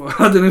picture it,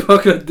 but I don't know if I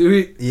could do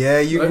it.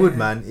 Yeah, you would,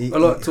 man. I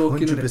like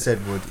talking.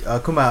 100% would. I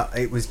come out.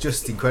 It was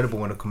just incredible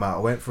when I come out.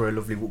 I went for a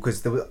lovely walk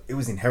because it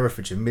was in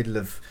Herefordshire, middle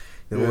of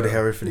all the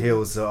Hereford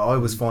Hills. So I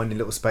was finding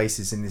little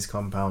spaces in this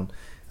compound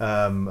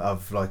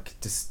of like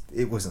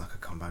it wasn't like a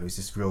compound. It was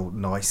just real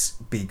nice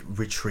big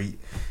retreat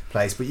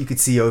place. But you could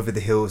see over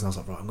the hills, and I was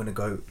like, right, I'm gonna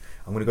go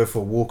for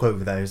a walk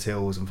over those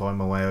hills and find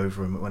my way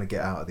over them when I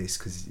get out of this,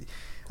 because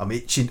I'm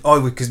itching.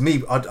 Because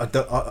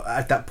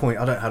at that point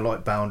I don't have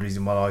like boundaries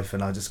in my life,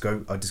 and I just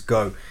go.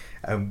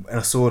 And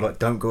I saw like,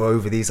 don't go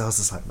over these. I was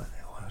just like, man,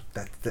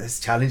 that's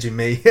challenging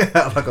me.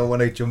 Like I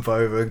want to jump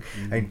over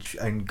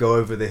and go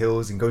over the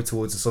hills and go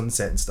towards the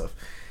sunset and stuff.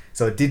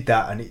 So I did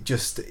that, and I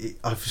just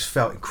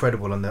felt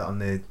incredible on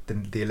the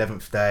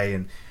 11th day.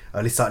 And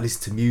I started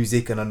listening to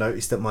music, and I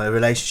noticed that my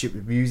relationship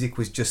with music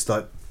was just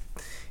like,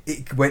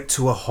 it went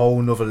to a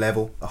whole nother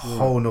level.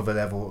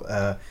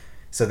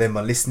 So then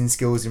my listening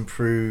skills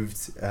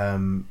improved.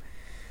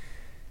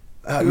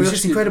 It was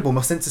just incredible.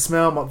 My sense of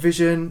smell, my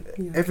vision,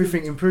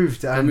 everything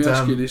improved. Let me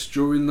ask you this: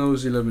 during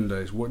those 11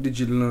 days, what did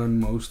you learn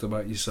most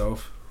about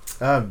yourself?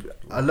 I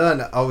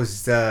learned that I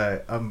was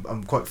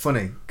I'm quite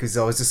funny, because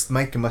I was just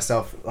making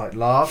myself like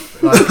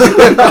laugh like,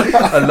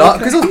 a lot,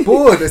 because I was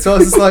bored. So I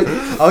was just like,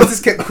 I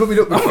just kept coming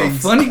up with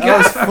things. Funny guy. I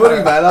was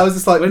funny, man. I was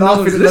just like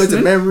laughing at loads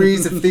of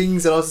memories of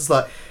things, and I was just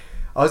like,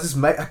 I just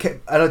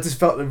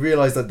felt and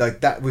realised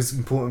that that was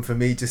important for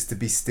me, just to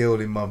be still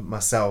in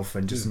myself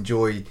and just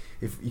enjoy.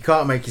 If you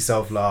can't make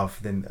yourself laugh,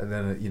 then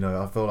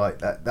I feel like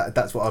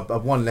that's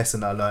what one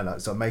lesson that I learned. Like,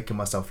 so making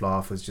myself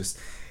laugh was just,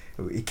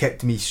 it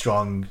kept me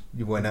strong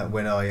when I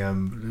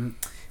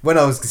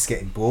was just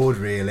getting bored,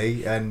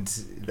 really, and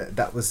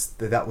that was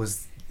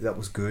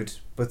good.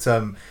 But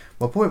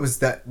my point was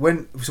that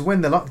when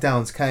the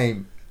lockdowns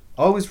came,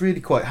 I was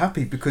really quite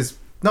happy, because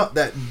not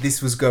that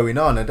this was going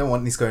on, I don't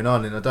want this going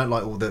on, and I don't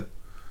like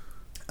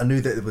I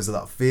knew that there was a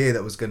lot of fear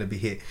that was going to be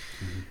hit,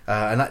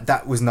 and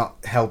that was not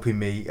helping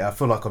me. I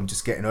feel like I'm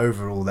just getting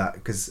over all that,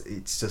 because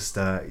it's just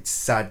it's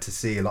sad to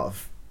see a lot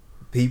of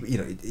people,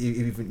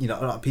 even a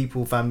lot of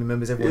people, family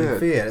members, everyone in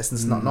fear.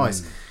 That's not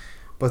nice.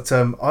 But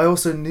I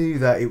also knew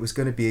that it was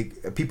going to be,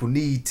 people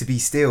need to be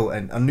still,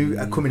 and I knew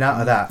coming out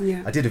of that,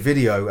 I did a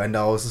video, and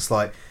I was just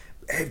like,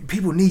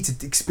 people need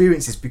to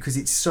experience this, because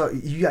it's so,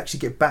 you actually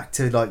get back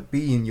to like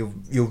being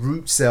your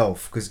root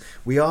self, because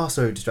we are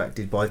so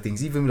distracted by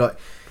things. Even like,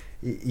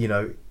 you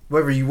know,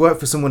 whether you work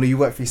for someone or you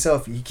work for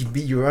yourself, you can be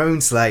your own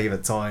slave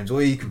at times,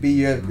 or you could be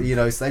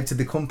your slave to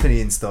the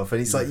company and stuff.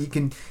 And it's like you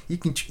can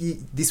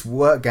this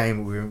work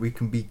game, we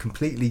can be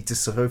completely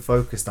just so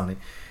focused on it.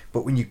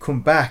 But when you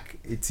come back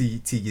to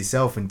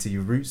yourself and to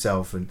your root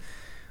self, and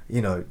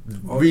you know,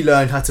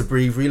 relearn how to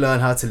breathe, relearn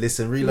how to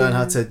listen, relearn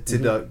how to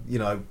you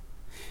know,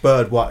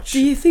 bird watch.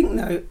 Do you think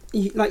though,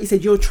 like you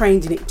said, you're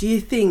trained in it? Do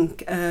you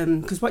think,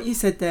 because what you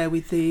said there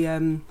with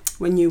the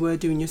when you were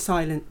doing your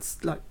silence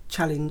like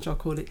challenge, I'll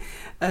call it,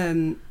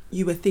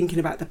 you were thinking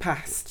about the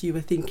past, you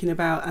were thinking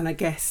about, and I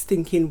guess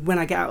thinking, when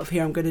I get out of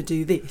here I'm going to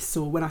do this,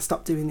 or when I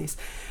stop doing this.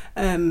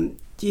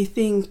 Do you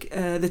think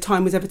the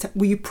time was ever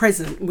were you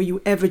present, were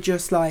you ever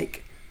just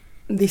like,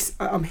 this,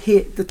 I'm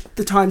here,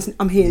 the times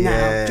I'm here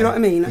now, do you know what I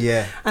mean?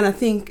 Yeah. And I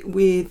think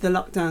with the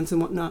lockdowns and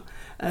whatnot,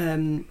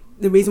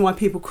 the reason why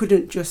people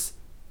couldn't just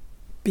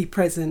be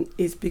present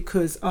is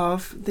because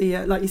of the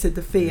like you said,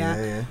 the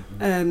fear.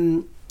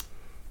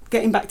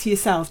 Getting back to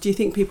yourself, do you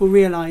think people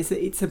realise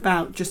that it's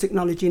about just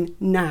acknowledging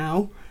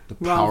now, the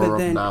power rather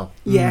than of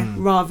now?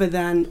 Rather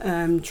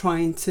than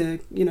trying to,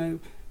 you know,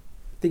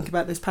 think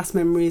about those past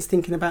memories,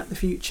 thinking about the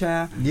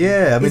future.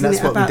 Yeah, I mean,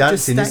 that's what we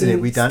dance in, isn't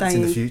it? We dance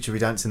in the future, we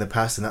dance in the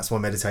past, and that's why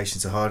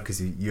meditation's so hard, because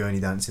you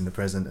only dance in the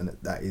present, and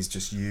that is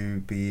just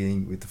you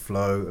being with the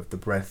flow of the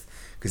breath,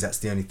 because that's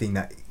the only thing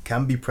that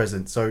can be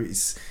present. So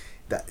it's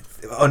that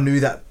I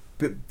knew that,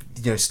 you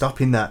know,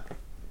 stopping that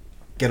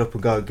get up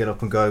and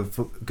go,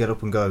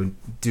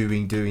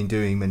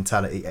 doing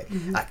mentality,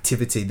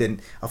 activity, then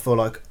I feel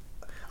like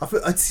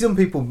some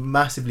people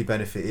massively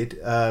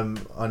benefited.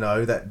 I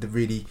know that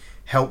really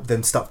helped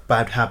them stop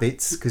bad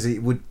habits, because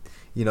it would,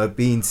 you know,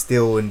 being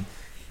still and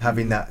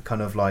having that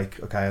kind of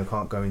like, okay, I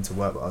can't go into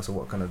work, but so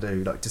what can I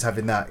do? Like, just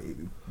having that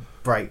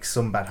breaks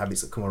some bad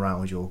habits that come around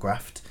with your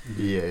graft.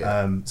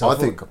 So I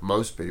think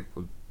most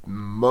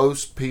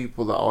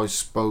people that I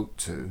spoke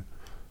to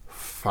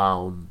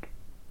found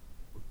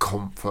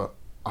comfort.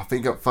 I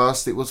think at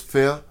first it was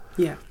fear,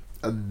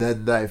 and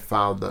then they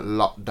found that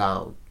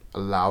lockdown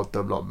allowed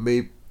them, like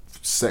me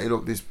setting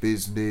up this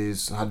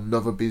business, had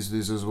another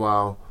business as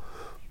well,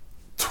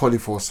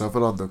 24/7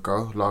 on the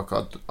go. Like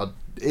I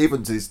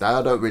even to this day,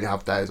 I don't really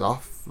have days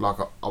off. Like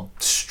I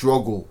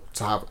struggle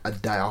to have a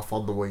day off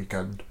on the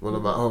weekend when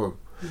I'm at home.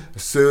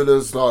 As soon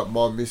as like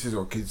my missus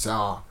or kids say,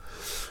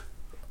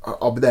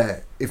 I'm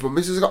there. If my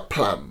missus has got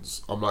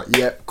plans, I'm like,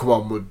 yeah, come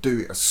on, we'll do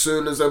it. As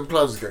soon as them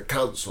plans get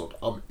cancelled,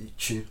 I'm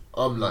itchy.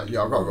 I'm like,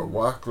 yeah, I gotta go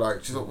work.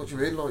 Like, she's like, what do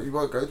you mean? Like, you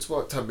weren't going to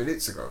work 10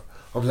 minutes ago.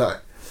 I'm like,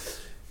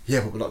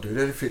 yeah, but we're not doing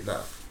anything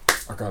now.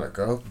 I gotta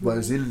go.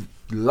 Whereas in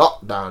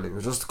lockdown, it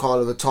was just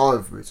kind of a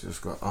time for me to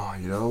just go, oh,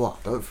 you know what?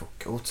 I don't feel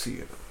guilty.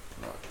 You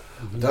know?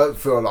 Like, I don't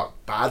feel like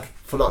bad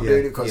for not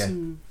doing it, because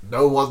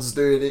no one's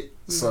doing it.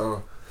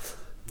 So,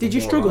 did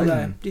you struggle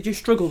there? Did you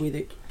struggle with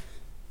it?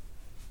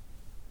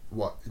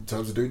 What, in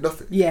terms of doing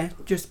nothing? Yeah,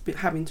 just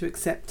having to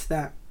accept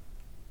that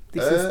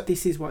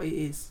this is what it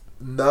is.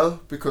 No,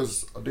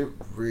 because I didn't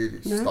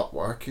really stop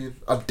working.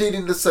 I did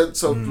in the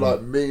sense of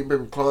like meeting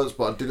with clients,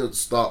 but I didn't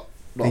stop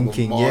like,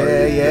 thinking.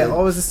 I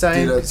was the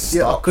same.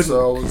 I couldn't.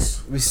 So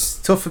it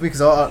was tough for me,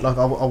 because I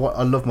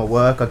love my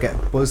work. I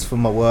get buzzed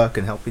from my work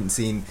and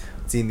seeing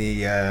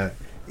the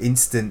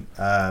instant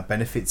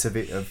benefits of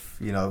it. Of,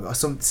 you know,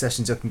 some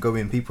sessions I can go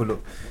in, people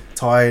look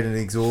tired and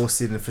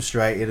exhausted and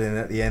frustrated, and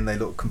at the end they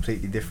look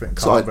completely different,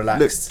 calm,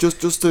 relaxed. Look,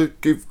 just to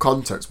give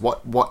context,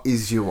 what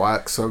is your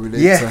work? So we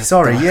need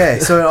So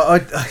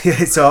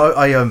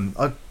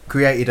I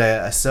created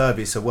a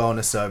service, a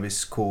wellness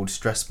service called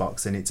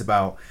Stressbox, and it's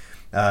about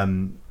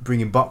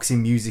bringing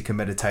boxing, music, and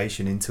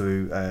meditation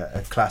into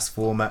a class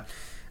format.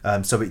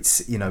 So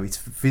it's, you know, it's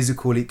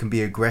physical, it can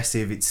be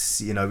aggressive,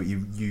 it's, you know,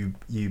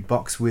 you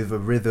box with a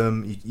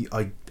rhythm.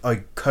 I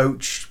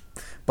coach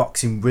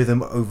boxing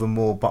rhythm over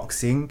more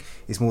boxing.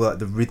 It's more like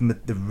the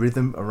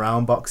rhythm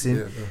around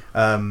boxing,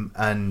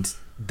 and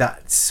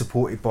that's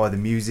supported by the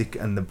music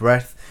and the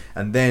breath.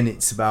 And then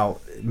it's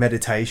about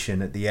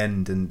meditation at the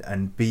end,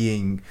 and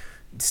being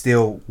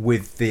still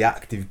with the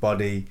active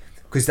body,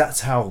 because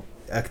that's how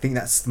I think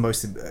that's the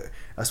most.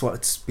 That's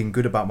what's been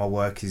good about my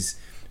work, is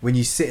when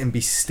you sit and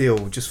be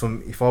still. Just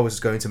from, if I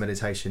was going to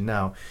meditation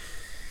now,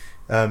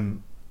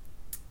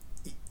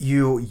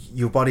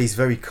 your body is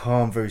very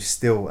calm, very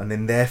still, and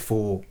then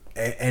therefore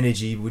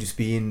energy will just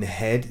be in the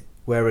head.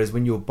 Whereas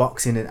when you're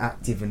boxing and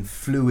active and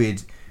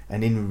fluid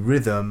and in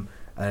rhythm,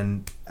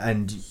 and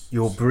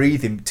you're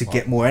breathing to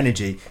get more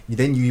energy,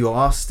 then you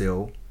are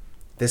still.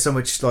 There's so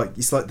much, like,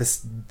 it's like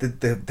this,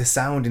 the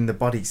sound in the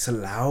body is so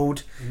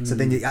loud, so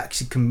then you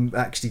can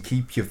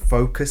keep you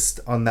focused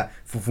on that,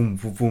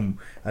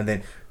 and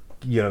then,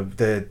 you know,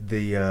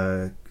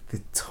 the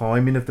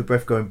timing of the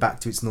breath going back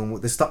to its normal.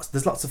 There's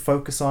lots of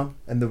focus on,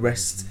 and the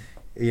rest,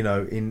 you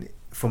know,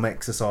 from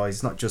exercise.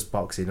 It's not just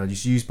boxing. I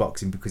just use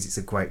boxing because it's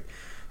a great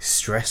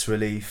stress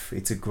relief.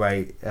 It's a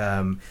great,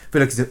 I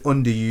feel like it's an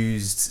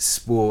underused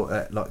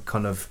sport, like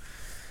kind of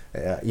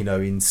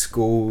in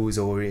schools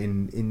or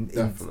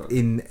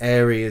in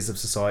areas of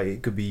society.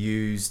 It could be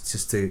used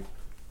just to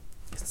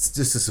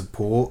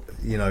support,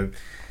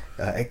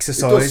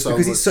 exercise,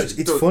 because it's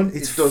fun.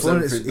 It's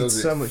fun.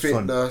 It's so much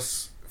fun.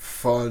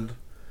 Fun,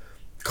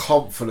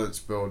 confidence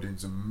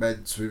building's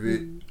immense with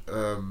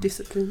it.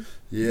 Discipline.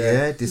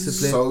 Yeah,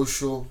 discipline.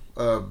 Social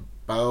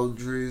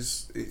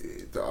boundaries.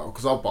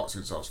 Because I've boxed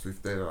since I was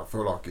 15, and I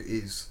feel like it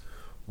is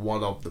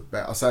one of the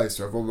best. I say this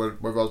to everyone,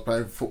 whether I was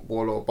playing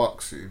football or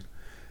boxing,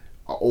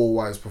 I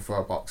always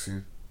prefer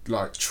boxing,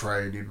 like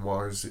training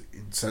wise,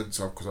 in sense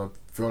of, because I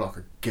feel like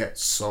I get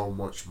so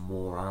much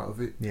more out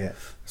of it. Yeah.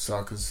 So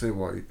I can see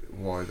why you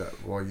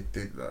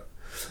did that.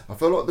 I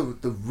feel like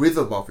the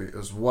rhythm of it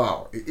as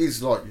well. It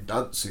is like you're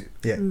dancing.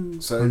 Yeah.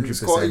 So 100%. It's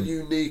quite a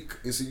unique.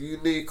 It's a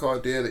unique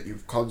idea that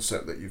you've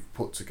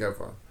put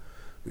together,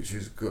 which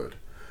is good.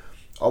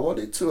 I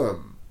wanted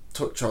to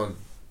touch on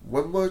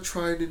when we're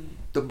training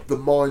the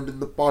mind and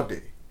the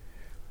body.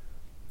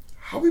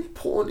 How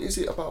important is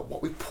it about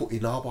what we put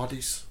in our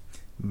bodies?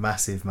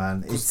 Massive,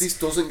 man. Because this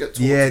doesn't get talked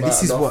about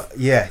this is enough.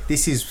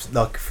 This is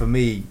like, for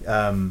me,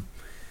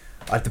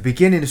 at the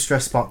beginning of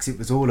Stressbox, it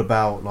was all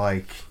about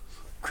like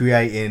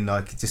creating,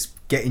 like just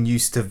getting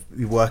used to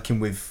working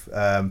with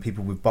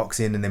people with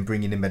boxing, and then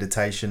bringing in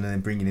meditation, and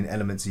then bringing in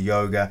elements of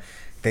yoga,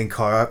 then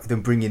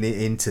bringing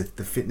it into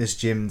the fitness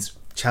gyms,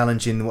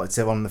 challenging what's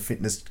on the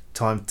fitness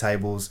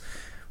timetables,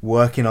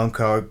 working on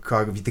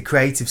choreography. The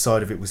creative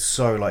side of it was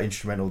so like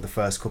instrumental the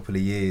first couple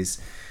of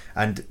years,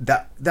 and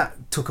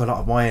that took a lot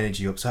of my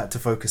energy up. So I had to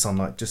focus on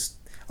I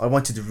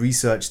wanted to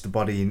research the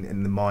body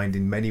and the mind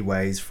in many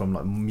ways, from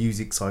like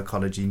music,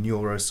 psychology,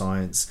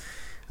 neuroscience,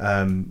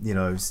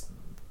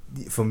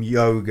 from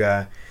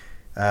yoga,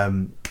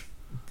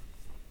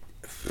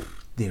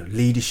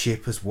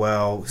 leadership as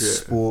well,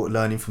 sport,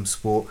 learning from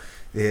sport,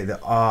 the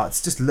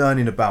arts, just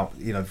learning about,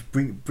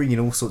 bringing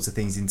all sorts of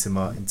things into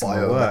my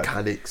work.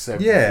 Biomechanics,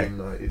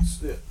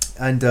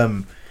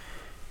 everything.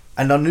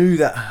 And I knew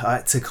that I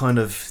had to kind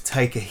of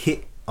take a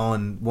hit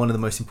on one of the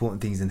most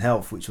important things in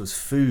health, which was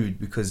food,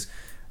 because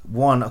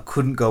one, I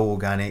couldn't go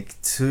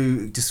organic.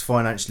 Two, just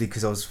financially,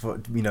 because I was,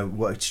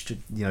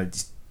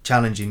 just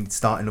challenging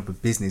starting up a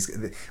business.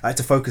 I had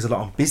to focus a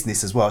lot on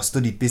business as well. I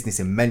studied business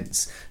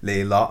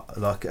immensely a lot,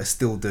 like I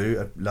still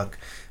do, because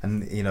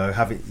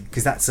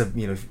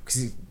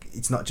because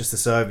it's not just a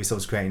service I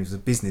was creating, it was a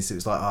business. It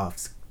was like,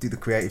 do the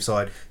creative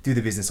side, do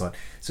the business side.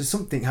 So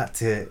something I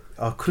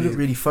couldn't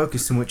really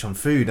focus too much on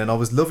food, and I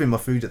was loving my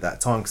food at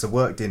that time because I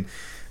worked in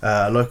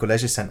a local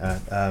leisure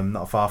centre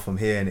not far from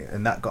here,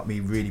 and that got me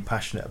really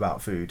passionate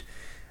about food.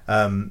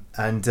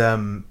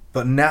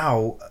 But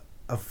now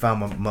I've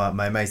found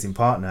my amazing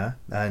partner,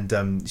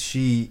 and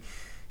she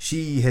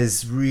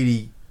has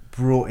really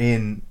brought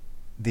in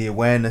the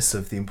awareness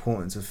of the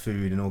importance of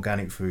food and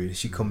organic food.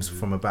 She comes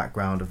from a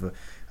background of an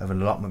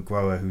allotment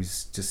grower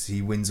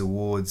he wins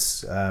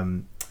awards.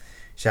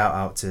 Shout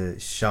out to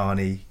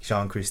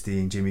Sean Christie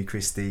and Jimmy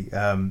Christie,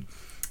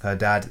 her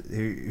dad,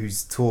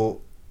 who's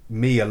taught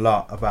me a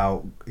lot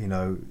about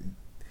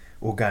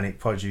organic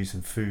produce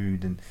and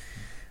food,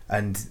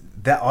 and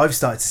that I've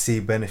started to see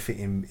benefit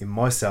in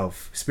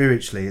myself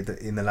spiritually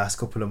in the last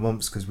couple of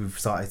months, because we've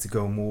started to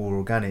go more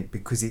organic,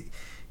 because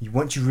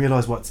once you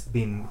realise what's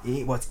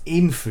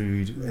in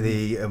food,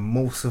 the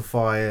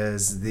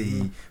emulsifiers,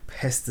 the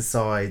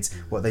pesticides,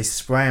 what they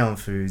spray on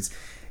foods,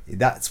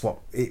 that's what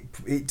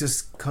it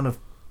just kind of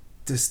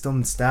just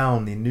dumbs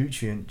down the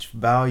nutrient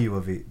value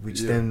of it,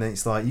 which then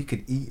it's like you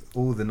could eat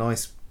all the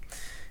nice,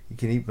 you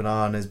can eat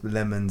bananas,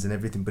 lemons and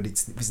everything, but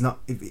if it's not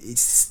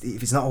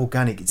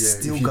organic, it's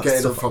still got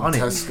stuff on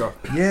Tesco.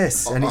 It.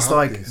 Yes, and it's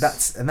like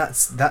that's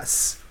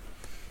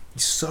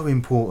so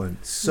important,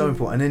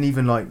 important. And then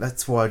even like,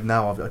 that's why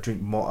now I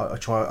drink more.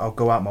 I'll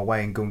go out my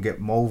way and go and get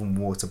Malvern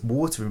water.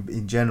 Water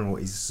in general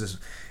is just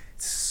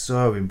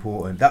so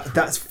important.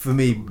 That's for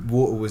me,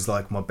 water was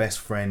like my best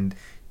friend,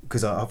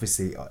 because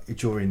obviously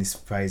during this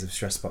phase of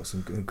Stressbox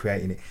and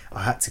creating it,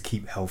 I had to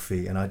keep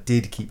healthy, and I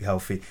did keep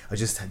healthy. I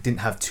just didn't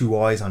have two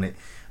eyes on it.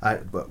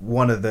 But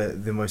one of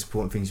the most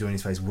important things during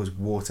this phase was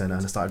water, and I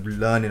started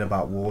learning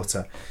about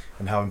water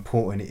and how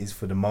important it is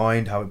for the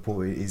mind, how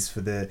important it is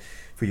for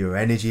your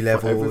energy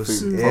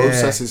levels,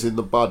 processes in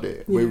the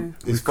body.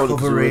 It's funny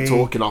because we were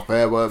talking off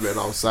air, weren't we? And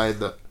I was saying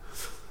that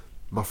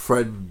my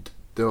friend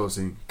deals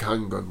in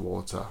Kangen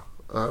water.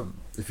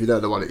 If you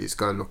don't know what it is,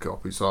 go and look it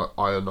up. It's like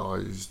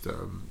ionised,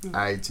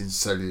 aids in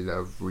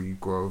cellular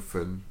regrowth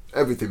and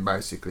everything,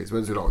 basically. It's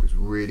meant to be like this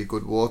really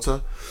good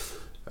water.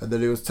 And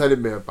then he was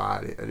telling me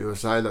about it, and he was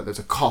saying that there's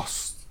a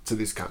cost to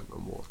this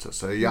Kangen water.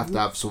 So you have to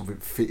have something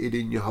fitted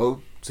in your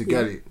home to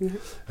get it.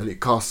 And it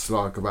costs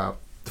like about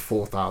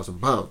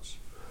 £4,000.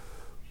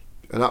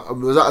 And I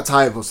was at a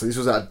table, so this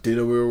was at a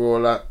dinner we were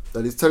all at,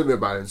 and he's telling me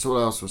about it, and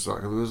someone else was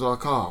like, and we was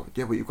like, oh,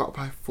 yeah, but you've got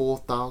to pay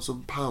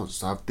 £4,000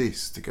 to have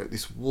this, to get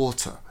this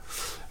water.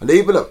 And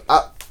even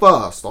at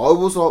first, I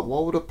was like,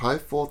 why would I pay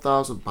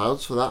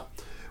 £4,000 for that?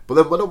 But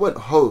then when I went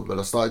home and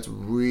I started to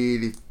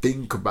really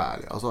think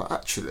about it, I was like,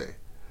 actually,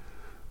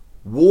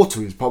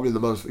 water is probably the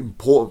most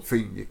important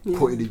thing you're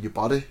putting in your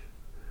body.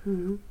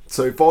 Mm-hmm.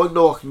 So if I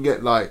know I can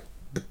get like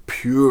the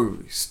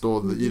purest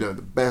or the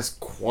the best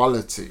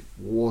quality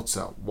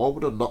water, why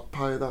would I not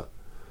pay that?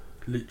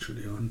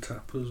 Literally on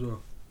tap as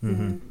well.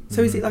 Mm-hmm.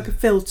 So is it like a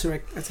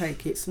filter? I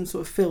take it some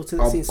sort of filter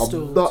that's installed.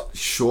 I'm not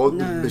sure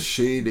the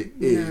machine it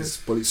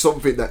is, but it's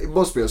something that it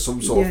must be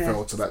some sort of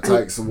filter that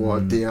takes the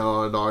water,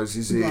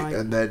 deionizes it,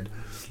 and then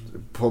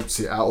pumps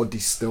it out or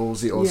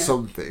distills it or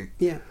something.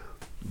 Yeah.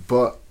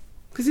 But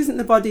because isn't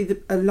the body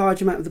a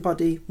large amount of the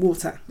body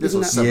water? It's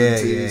like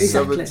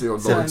 70 or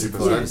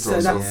 90%. So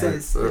that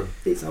says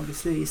it's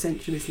obviously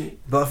essential, isn't it?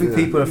 But I think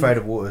people are afraid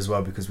of water as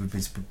well because we've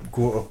been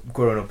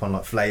growing up on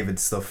like flavoured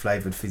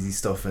fizzy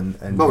stuff,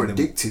 and more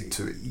addicted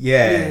to it.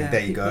 Yeah,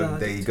 there you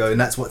go,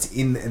 and that's what's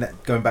in. And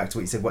that, going back to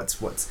what you said,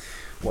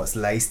 what's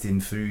laced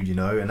in food,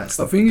 and that's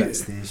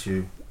the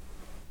issue.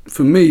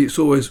 For me, it's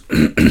always.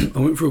 I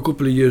went for a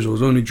couple of years. I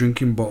was only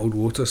drinking bottled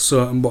water,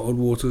 certain bottled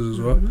waters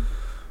as well.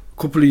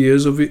 Couple of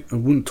years of it, I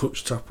wouldn't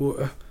touch tap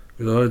water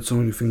because I heard so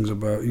many things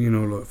about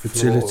like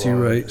fertility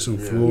rates and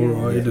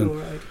fluoride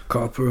and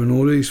copper and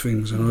all these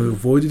things, and I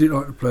avoided it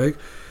like the plague.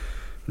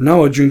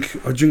 Now I drink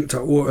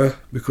tap water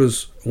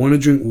because I want to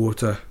drink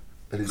water,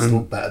 and it's still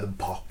better than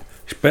pop.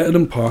 It's better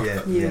than pop,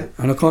 and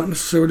I can't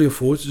necessarily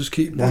afford to just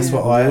keep. That's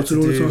what I have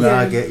to do.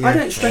 I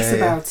don't stress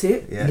about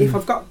it. If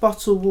I've got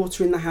bottled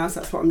water in the house,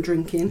 that's what I'm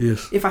drinking.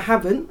 If I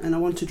haven't and I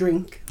want to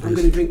drink, I'm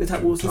going to drink the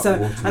tap water.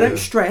 I don't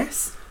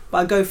stress, but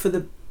I go for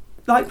the.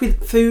 Like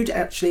with food,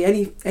 actually,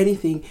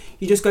 anything,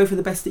 you just go for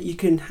the best that you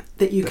can,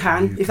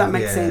 if that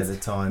makes sense. At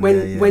the time,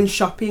 when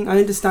shopping, I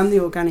understand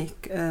the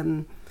organic.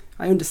 I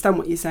understand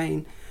what you're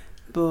saying,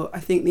 but I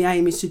think the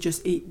aim is to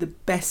just eat the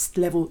best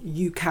level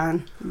you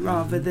can,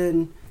 rather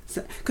than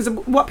because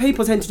what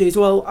people tend to do is,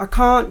 well, I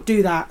can't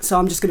do that, so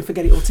I'm just going to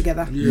forget it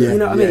altogether. You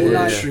know what I mean?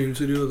 Like, extreme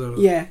to do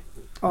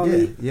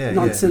that.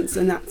 Nonsense,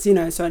 and that's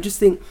So I just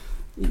think.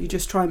 You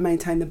just try and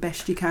maintain the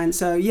best you can.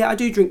 So I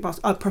do drink bottle.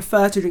 I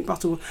prefer to drink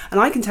bottled, and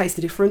I can taste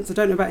the difference. I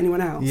don't know about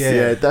anyone else.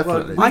 Yeah,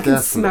 definitely. I can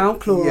smell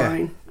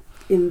chlorine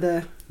in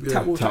the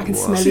tap water. I can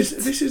smell it.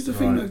 This is the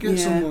thing that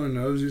gets on my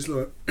nose. Is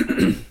like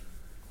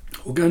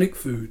organic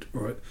food,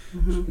 right?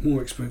 It's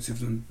more expensive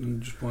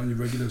than just buying your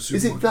regular supermarket.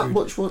 Is it that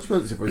much more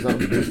expensive? Or is that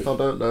just, I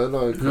don't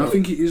know. And I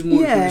think it is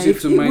more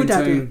expensive to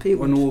maintain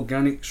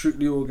an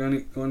strictly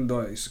organic kind of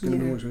diet. It's going to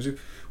be more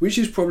expensive. Which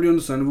is probably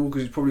understandable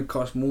because it probably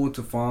costs more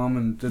to farm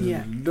and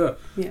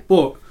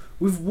But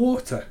with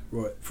water,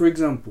 right? For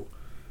example,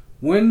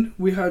 when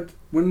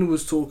there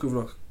was talk of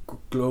like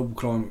global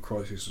climate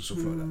crisis and stuff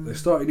like that, they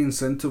started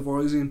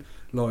incentivizing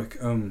like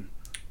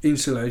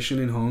insulation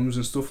in homes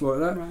and stuff like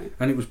that,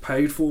 and it was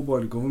paid for by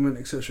the government,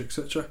 etc.,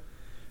 etc.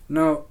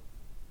 Now,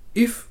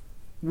 if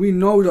we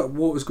know that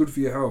water is good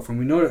for your health, and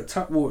we know that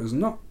tap water is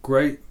not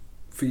great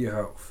for your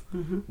health,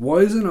 why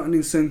is there not an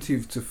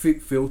incentive to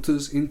fit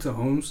filters into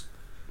homes?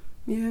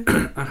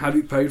 And have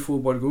it paid for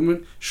by the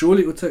government?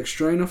 Surely it would take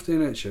strain off the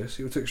NHS,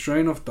 it would take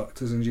strain off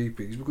doctors and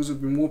GPs because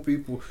there'd be more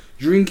people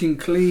drinking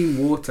clean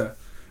water.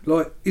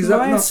 Like, is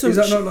that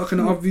not like an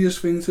obvious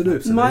thing to do?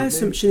 Absolutely. My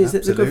assumption is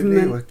that the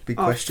government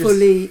are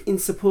fully in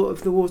support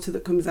of the water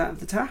that comes out of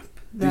the tap.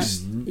 I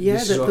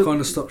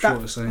kind of stopped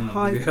short of saying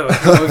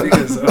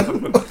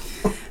that.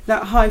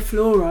 That high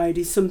fluoride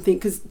is something,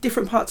 because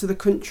different parts of the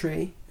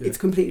country, it's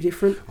completely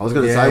different. I was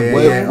going to say,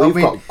 we've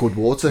got good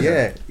water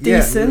here.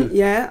 Decent,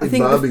 I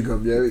think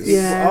Birmingham,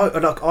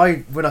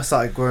 when I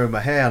started growing my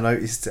hair, I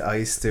used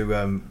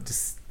to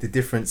just the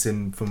difference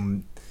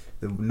from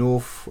the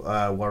North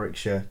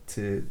Warwickshire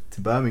to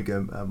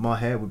Birmingham. My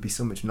hair would be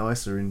so much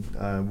nicer in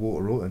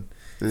Waterlooton.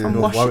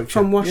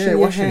 From washing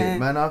your hair. It,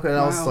 man. I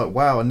was like,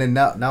 wow. And then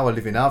now I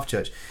live in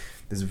Alvechurch.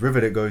 There's a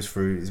river that goes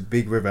through. It's a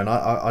big river, and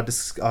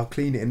I'll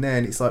clean it in there,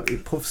 and it's like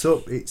it puffs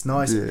up. It's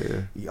nice.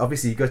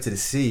 Obviously, you go to the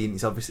sea, and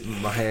it's obviously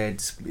my hair.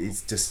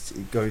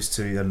 It goes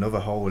to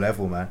another whole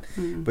level, man.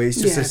 But it's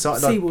just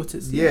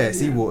seawaters.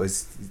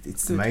 Seawaters.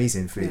 It's good.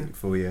 Amazing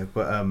for you.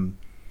 But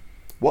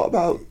what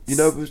about we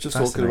were just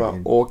talking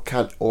about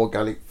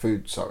organic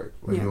food. Sorry,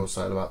 when you were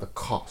saying about the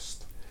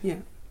cost. Yeah.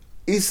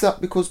 Is that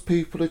because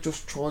people are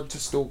just trying to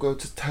still go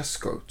to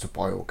Tesco to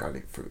buy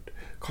organic food?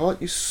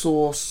 Can't you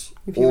source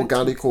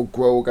organic or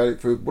grow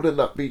organic food? Wouldn't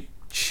that be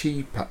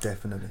cheaper?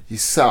 Definitely.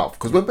 Yourself?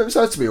 Because when people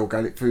say to me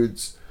organic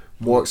food's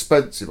more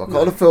expensive, I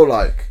kind of feel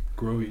like...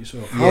 Grow it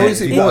yourself. How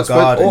is it more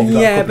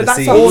expensive? But that's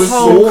a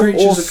whole...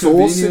 convenience,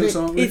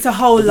 it's a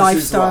whole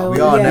lifestyle. We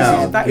are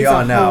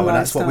now, and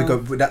that's what we go.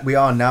 We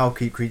are now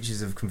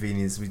creatures of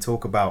convenience. We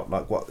talk about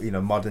like what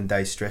modern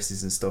day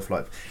stresses and stuff.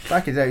 Like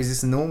back in the day, is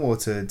this normal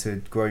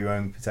to grow your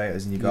own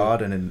potatoes in your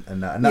garden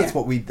and that? And that's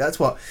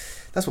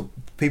what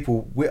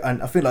people,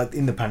 and I feel like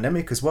in the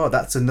pandemic as well,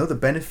 that's another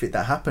benefit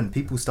that happened.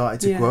 People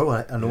started to grow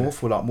an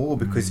awful lot more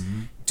because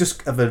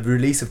just of a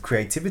release of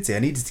creativity. I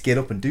needed to get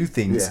up and do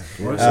things.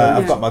 Yeah.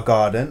 I've got my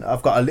garden.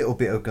 I've got a little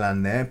bit of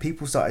land there.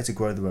 People started to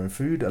grow their own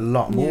food a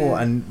lot more,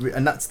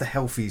 and that's the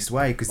healthiest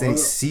way because then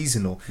it's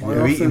seasonal.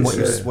 You're eating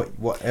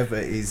whatever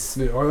it is.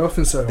 I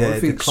often say I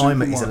think the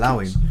climate is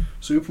allowing.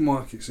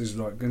 Supermarkets is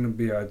like going to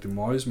be our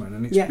demise, man,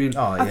 and it's been.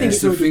 I think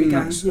it's the thing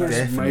that's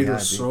made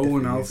us so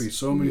unhealthy.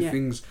 So many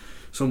things.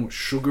 So much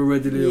sugar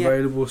readily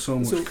available, so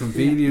much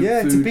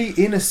convenient food. To be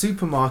in a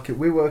supermarket,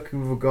 we're working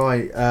with a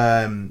guy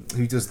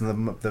who does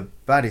the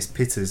baddest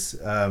pitters,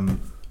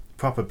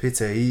 proper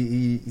pitter.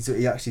 He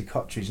actually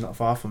Cottridge, not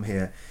far from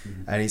here,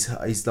 and he's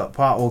like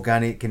part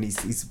organic, and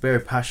he's very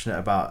passionate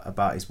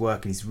about his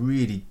work, and he's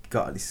really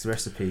got this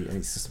recipe, and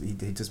it's just he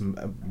just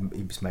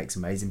makes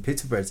amazing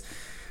pita breads.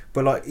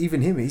 But like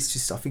even him, I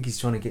think he's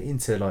trying to get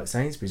into like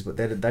Sainsbury's, but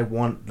they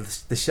want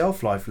the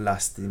shelf life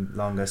lasting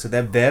longer, so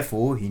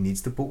therefore he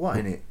needs to put what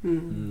in it?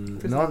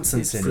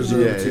 Nonsense in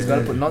it. He's got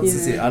to put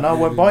nonsense in it, and I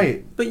won't buy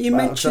it. But you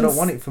mentioned I don't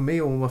want it for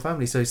me or my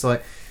family, so it's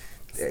like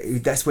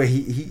that's where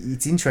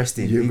it's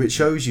interesting. It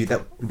shows you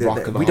that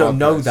we don't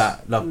know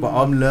that, like, but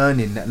I'm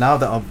learning that now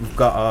that we've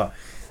got our,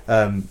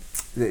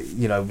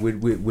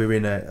 we're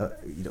in a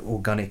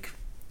organic.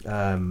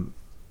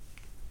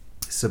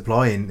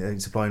 Supplying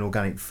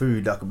organic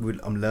food.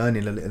 I'm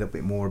learning a little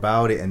bit more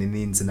about it and in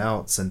the ins and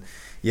outs, and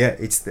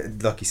it's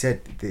like you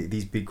said,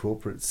 these big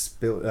corporates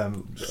built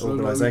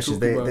organisations.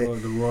 They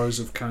like the rise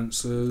of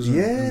cancers.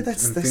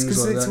 That's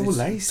because it's all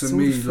laced. To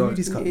me, food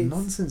has got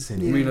nonsense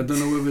in it. I mean, I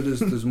don't know whether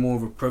there's more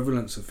of a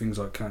prevalence of things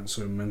like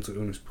cancer and mental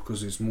illness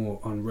because it's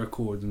more on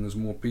record and there's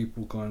more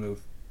people kind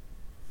of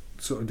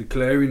sort of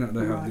declaring that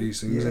they have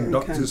these things, and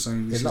doctors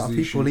saying this is the issue. A lot of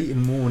people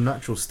eating more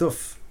natural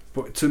stuff.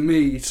 But to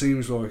me, it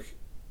seems like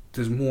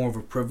there's more of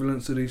a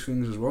prevalence of these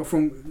things as well.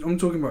 I'm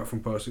talking about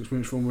from personal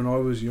experience, from when I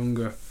was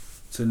younger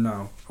to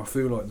now. I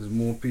feel like there's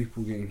more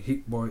people getting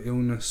hit by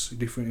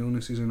different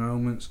illnesses and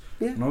ailments,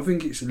 and I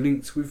think it's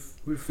linked with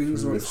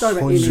things like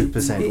 100%,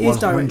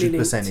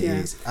 100%. It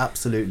is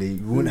absolutely.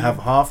 We wouldn't have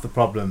half the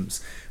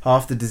problems,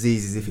 half the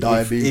diseases if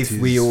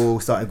we all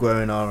started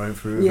growing our own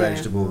fruit and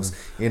vegetables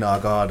in our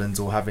gardens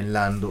or having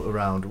land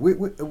around.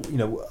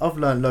 I've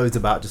learned loads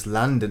about just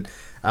land and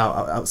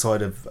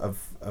outside of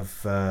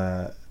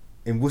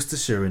in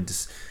Worcestershire, and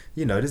just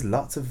there's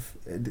lots of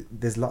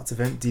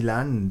empty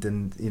land,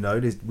 and we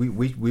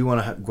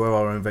want to grow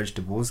our own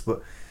vegetables,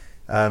 but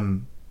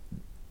and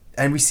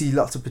we see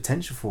lots of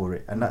potential for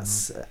it, and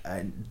that's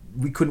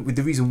we couldn't. With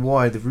the reason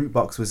why the Root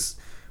Box was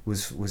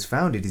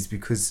founded is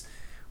because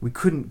we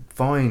couldn't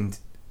find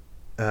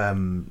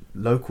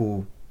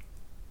local,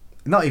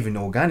 not even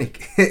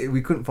organic.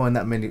 We couldn't find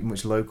that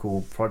much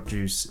local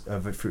produce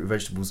of fruit and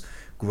vegetables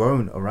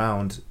grown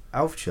around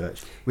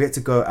Alvechurch. We had to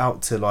go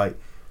out to like.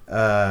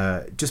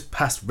 Just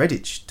past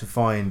Redditch to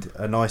find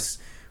a nice,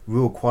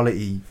 real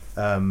quality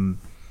farm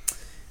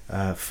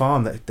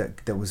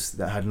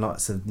that had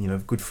lots of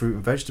good fruit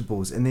and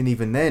vegetables. And then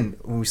even then,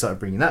 when we started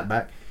bringing that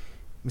back,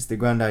 Mr.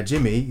 Grandad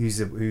Jimmy,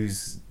 he's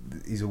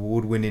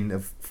award-winning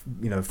of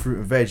fruit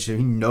and veg, so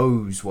he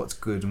knows what's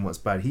good and what's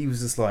bad. He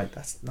was just like,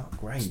 that's not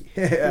great,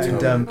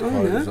 and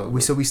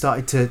we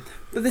started to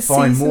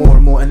find more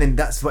and more, and then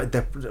that's like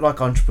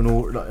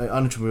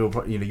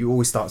entrepreneurial. You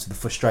always start with the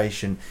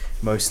frustration,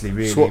 mostly.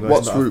 Really, so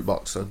what's Root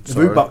Box then?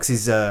 The Root Box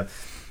is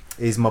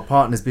my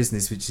partner's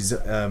business, which is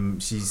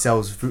she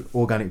sells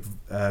organic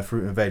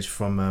fruit and veg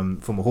from a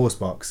horse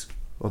box.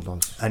 Oh,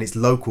 nice. And it's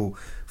local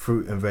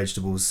fruit and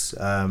vegetables,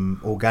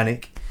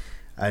 organic,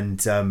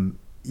 and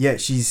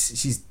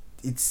she's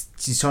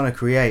trying to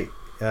create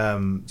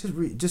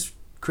just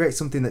create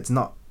something that's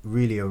not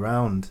really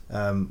around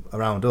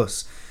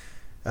us,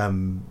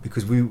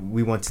 because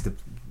we wanted to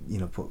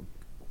put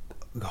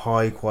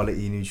high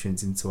quality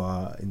nutrients into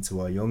our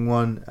young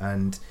one,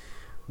 and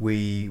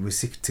we were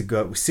sick of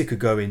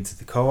going to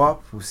the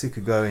co-op, we're sick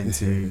of going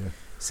to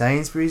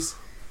Sainsbury's.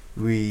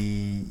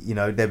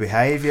 Their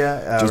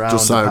behaviour around.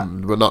 Just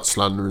saying, we're not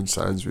slandering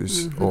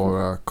Sainsbury's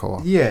or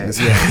Co-op. These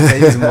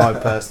are my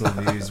personal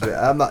views, but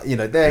I'm not.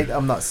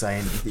 I'm not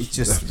saying it's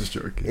just. Just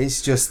joking.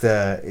 It's just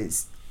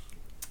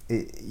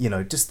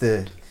just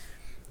the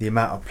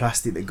amount of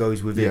plastic that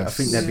goes with it. I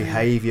think their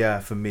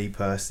behaviour, for me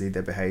personally,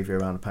 their behaviour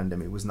around the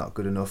pandemic was not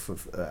good enough,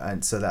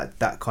 and so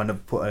that kind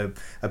of put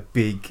a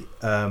big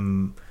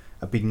no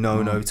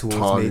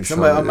towards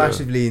me. I'm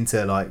massively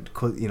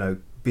into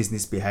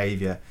business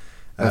behaviour.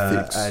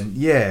 Ethics. And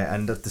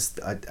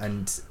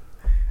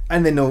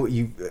then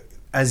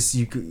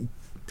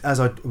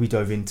we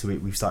dove into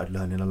it, we started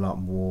learning a lot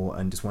more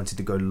and just wanted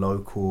to go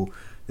local.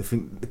 I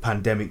think the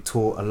pandemic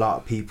taught a lot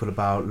of people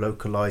about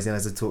localising,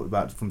 as I talked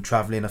about from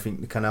travelling. I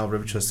think the Canal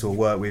River Trust who I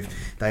work with,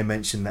 they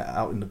mentioned that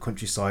out in the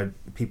countryside,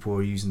 people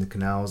were using the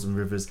canals and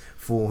rivers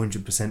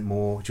 400%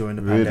 more during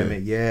the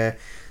pandemic. Yeah,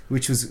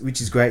 which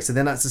is great. So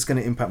then that's just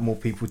going to impact more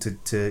people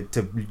to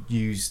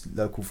use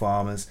local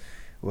farmers,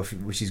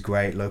 which is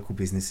great, local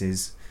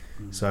businesses.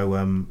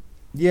 So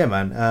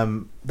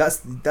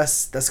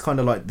that's kind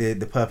of like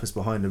the purpose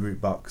behind the Root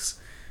Box.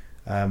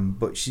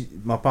 But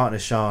my partner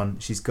Sean,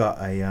 she's got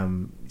a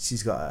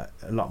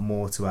lot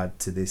more to add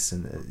to this,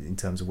 and in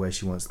terms of where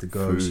she wants to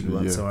go. She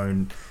wants her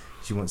own.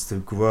 She wants to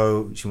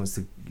grow. She wants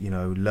to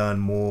learn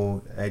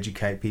more,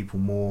 educate people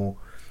more.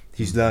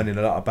 She's learning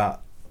a lot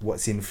about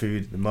what's in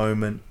food at the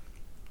moment.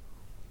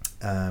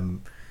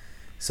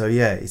 So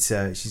yeah, it's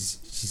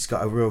she's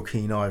got a real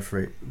keen eye for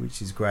it,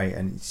 which is great,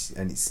 and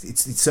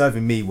it's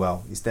serving me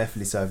well. It's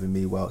definitely serving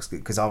me well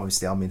because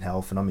obviously I'm in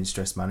health and I'm in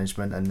stress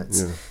management, and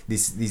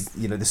these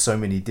there's so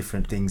many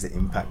different things that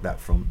impact that,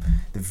 from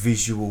the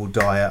visual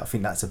diet. I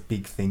think that's a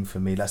big thing for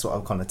me. That's what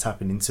I'm kind of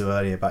tapping into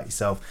earlier about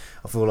yourself.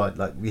 I feel like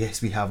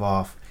yes, we have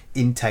our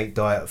intake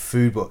diet of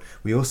food, but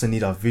we also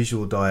need our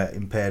visual diet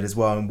impaired as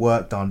well and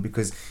worked on,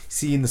 because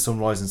seeing the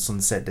sunrise and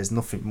sunset, there's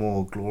nothing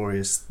more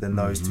glorious than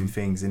those two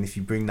things. And if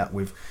you bring that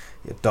with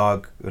your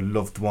dog, a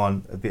loved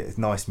one, a bit of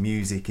nice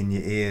music in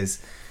your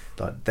ears,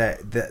 like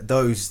that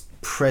those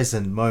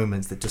present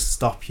moments that just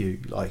stop you,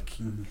 like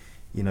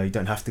you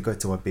don't have to go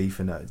to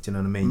Ibiza, do you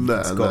know what I mean?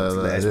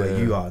 There's where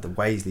you are, the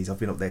Waisleys. I've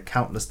been up there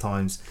countless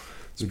times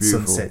with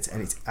sunsets,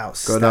 and it's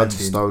outstanding. Go down to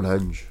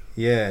Stonehenge.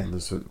 Yeah, in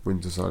the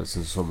winter solstice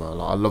in summer.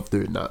 I love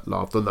doing that.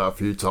 I've done that a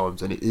few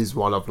times, and it is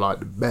one of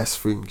the best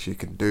things you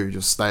can do.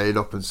 Just staying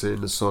up and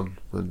seeing the sun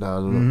and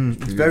down.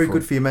 It's very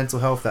good for your mental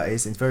health. That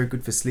is. It's very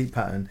good for sleep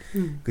pattern,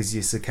 because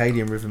your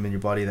circadian rhythm in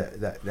your body,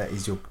 that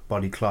is your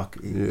body clock.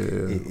 The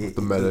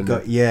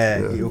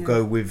melanin. It'll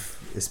go with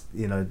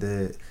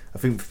I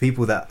think for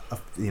people that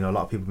a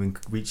lot of people have been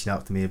reaching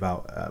out to me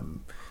about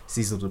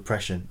seasonal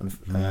depression,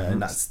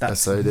 and that's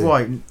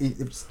right.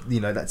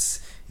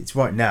 It's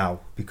right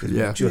now, because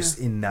we're just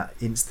in that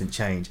instant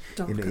change.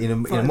 In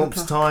a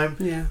month's time,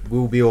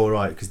 we'll be all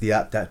right, because the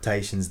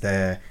adaptation's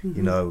there.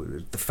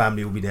 The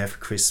family will be there for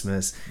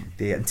Christmas.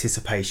 The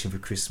anticipation for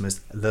Christmas,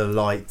 the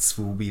lights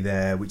will be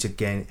there, which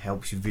again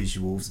helps your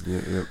visuals.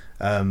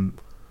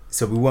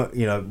 So we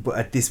won't, but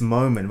at this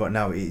moment right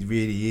now, it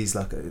really is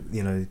like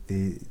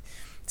the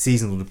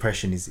seasonal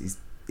depression is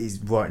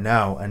right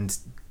now, and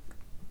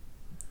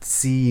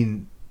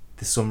seeing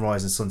the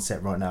sunrise and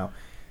sunset right now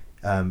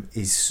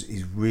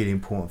is really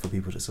important for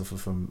people that suffer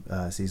from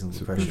seasonal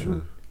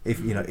depression. If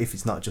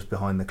it's not just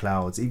behind the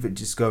clouds, even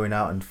just going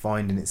out and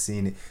finding it,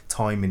 seeing it,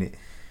 timing it,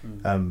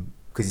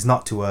 because it's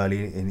not too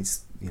early, and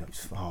it's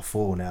it's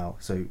 4:30 now.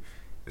 So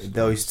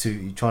those two,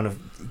 you're trying to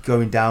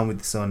going down with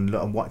the sun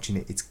and watching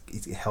it,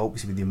 it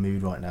helps with your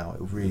mood right now.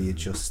 It will really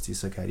adjust your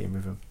circadian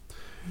rhythm.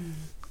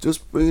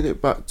 Just bringing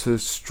it back to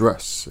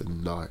stress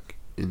and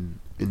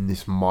in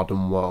this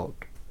modern world.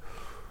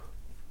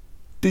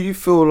 Do you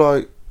feel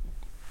like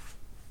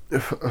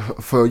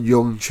for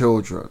young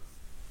children,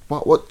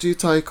 what do you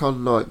take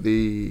on I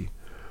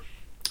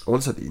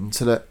want to say the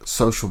internet,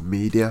 social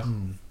media?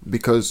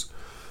 Because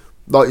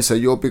like you say,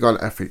 you're big on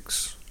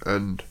ethics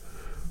and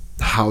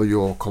how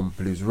your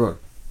companies run.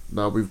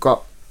 Now we've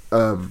got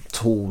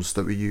tools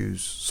that we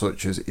use,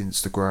 such as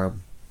Instagram,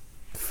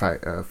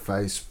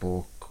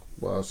 Facebook,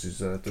 what else is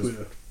there?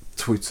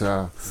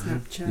 Twitter,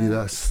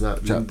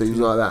 Snapchat, things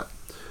like that.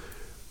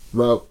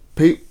 Well,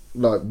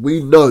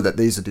 we know that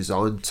these are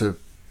designed to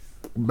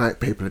make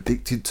people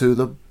addicted to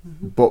them,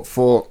 but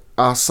for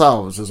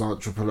ourselves as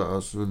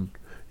entrepreneurs, and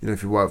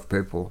if you work for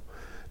people,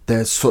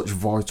 they're such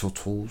vital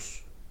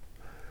tools.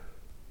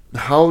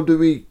 How do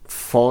we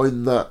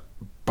find that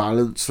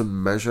balance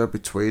and measure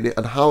between it?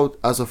 And how,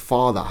 as a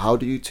father, how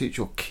do you teach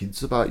your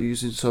kids about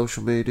using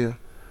social media?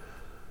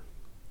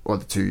 Well,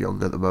 they're too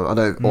young at the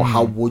moment. Or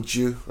how would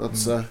you? I'd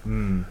say.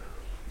 And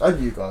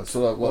you guys,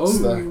 so what's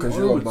there? Because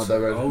you're on Monday,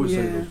 right? I would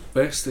say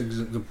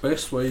the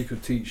best way you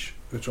could teach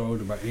a child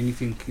about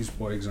anything is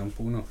by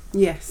example. No.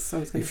 Yes, I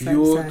was going to say. If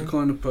you're the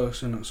kind of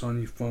person that's on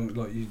your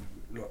phone,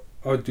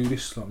 I do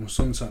this. Like my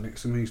son sat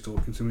next to me, he's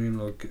talking to me, and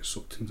I get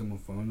sucked into my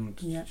phone.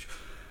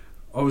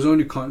 I was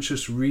only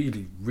conscious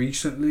really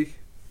recently,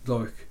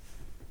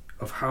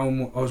 of how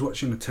much. I was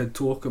watching a TED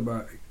talk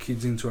about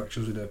kids'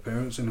 interactions with their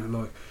parents,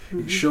 and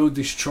it showed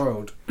this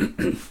child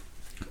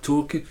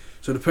talking.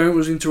 So the parent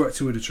was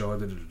interacting with the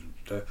child,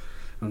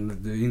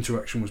 and the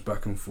interaction was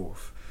back and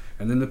forth.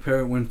 And then the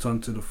parent went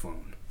onto the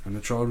phone, and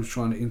the child was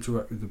trying to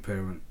interact with the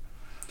parent.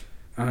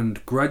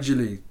 And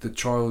gradually, the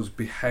child's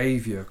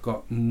behaviour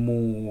got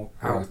more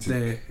out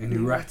there and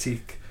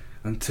erratic,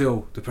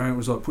 until the parent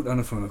was like, put down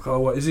the phone, oh,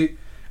 what is it?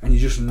 And you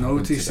just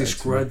notice this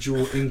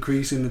gradual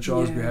increase in the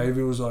child's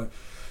behaviour. It was like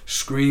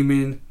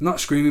screaming,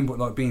 not screaming,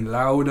 but being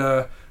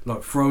louder,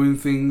 throwing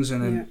things,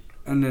 and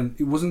then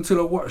it wasn't until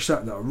I watched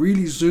that I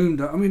really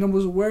zoomed out. I mean, I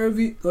was aware of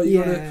it, you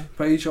gotta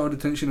pay child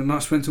attention and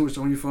not spend too much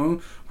time on your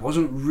phone. I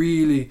wasn't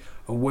really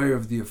aware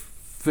of the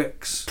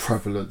effects,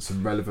 prevalence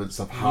and relevance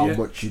of how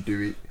much you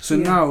do it. So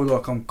now,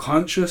 I'm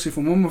conscious. If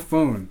I'm on my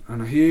phone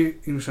and I hear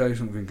him say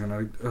something, and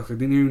I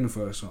didn't hear him the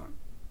first time,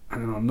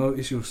 and then I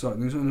notice he'll start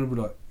doing something, and I'll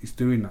be like, he's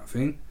doing that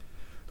thing.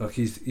 like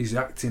he's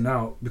acting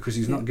out because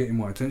he's not getting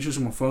my attention,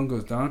 so my phone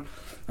goes down.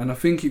 And I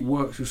think it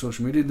works with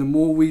social media. The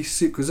more we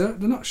see, because they're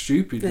not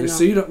stupid. They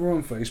see that we're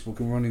on Facebook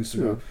and we're on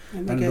Instagram,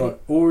 and like,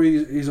 or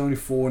he's only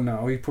 4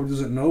 now. He probably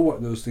doesn't know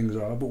what those things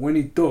are. But when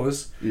he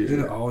does, he's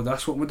like, oh,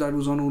 that's what my dad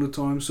was on all the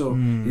time. So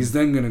he's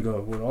then gonna go,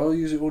 well, I'll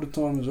use it all the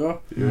time as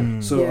well.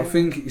 So I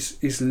think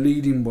it's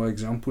leading by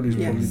example is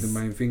probably the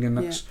main thing, and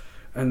that's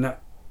and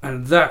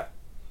that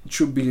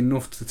should be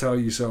enough to tell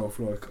yourself,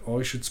 like,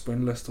 I should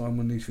spend less time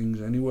on these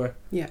things anyway.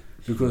 Yeah.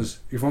 Because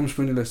if I'm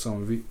spending less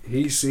time with it,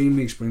 he's seen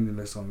me spending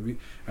less time with it,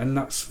 and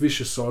that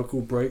vicious cycle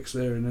breaks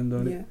there and then,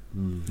 don't it?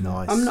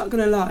 Nice. I'm not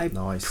going to lie,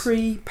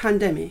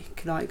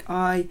 pre-pandemic, like,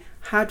 I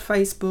had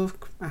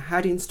Facebook, I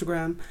had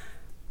Instagram,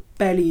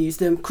 barely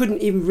used them,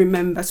 couldn't even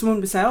remember. Someone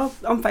would say, oh,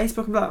 on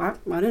Facebook, I'm like,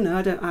 I don't know,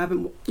 I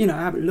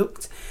haven't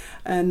looked.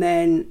 And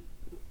then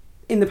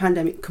in the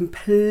pandemic,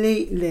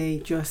 completely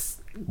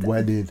just...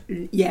 went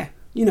in. Yeah.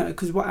 You know,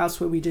 because what else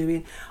were we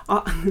doing?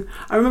 I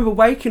remember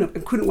waking up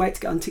and couldn't wait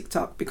to get on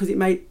TikTok because it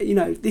made, you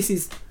know, this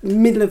is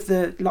middle of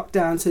the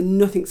lockdown, so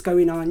nothing's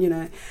going on, you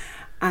know.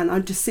 And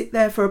I'd just sit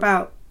there for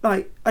about,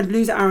 like, I'd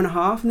lose an hour and a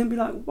half and then be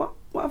like, what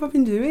have I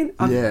been doing?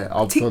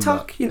 I've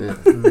TikTok, you know.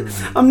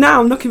 Yeah.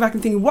 I'm looking back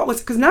and thinking, what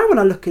was it? Because now when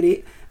I look at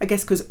it, I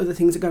guess because other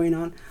things are going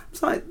on,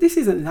 it's like, this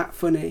isn't that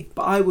funny.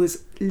 But I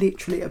was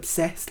literally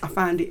obsessed. I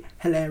found it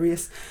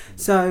hilarious.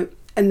 So...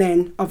 And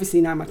then, obviously,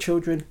 now my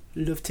children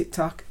love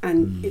TikTok,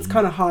 and it's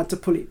kind of hard to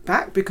pull it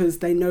back because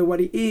they know what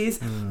it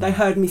is. They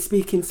heard me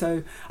speaking,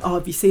 so, oh,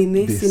 have you seen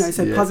this? You know,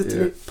 so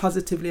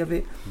positively of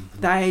it.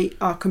 They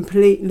are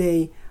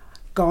completely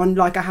gone.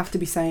 Like, I have to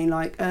be saying,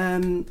 like,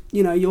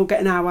 you know, you'll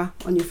get an hour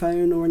on your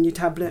phone or on your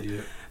tablet,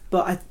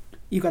 but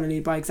you got to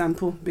lead by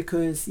example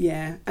because,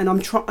 and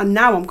and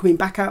now I'm coming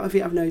back out of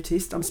it. I've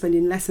noticed I'm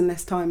spending less and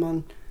less time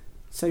on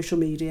social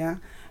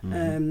media.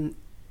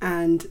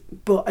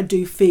 But I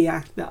do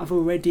fear that I've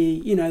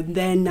already, you know,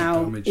 they're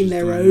now in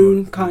their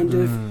own kind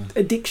of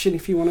addiction,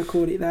 if you want to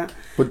call it that.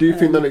 But do you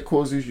think that it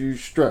causes you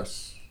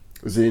stress?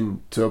 As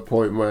in, to a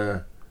point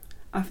where...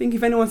 I think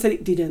if anyone said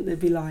it didn't, they'd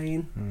be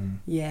lying.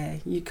 Yeah,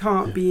 you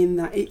can't be in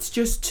that. It's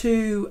just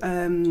too...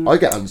 I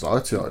get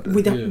anxiety, I do.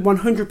 With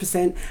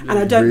 100%. And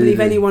I don't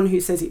believe anyone who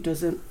says it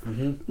doesn't.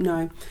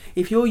 No.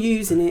 If you're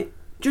using it,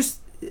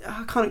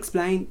 I can't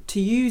explain. To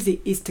use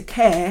it is to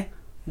care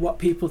what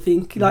people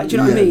think, like, do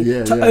you know what I mean?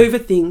 To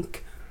overthink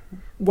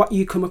what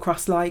you come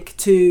across, like,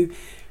 to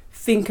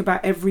think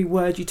about every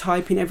word you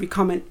type in, every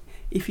comment.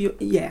 If you,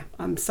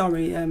 I'm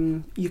sorry,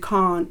 you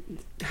can't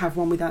have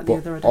one without the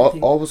other.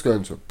 I was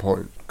going to a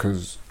point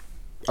because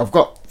I've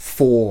got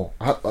 4.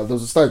 There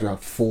was a stage where I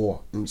had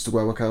 4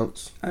 Instagram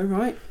accounts. Oh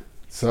right.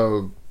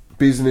 So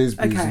business,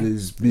 and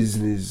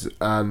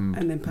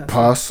then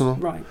personal.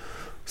 Right.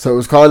 So it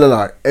was kind of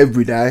like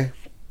every day.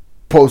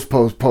 Post.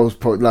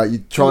 Like,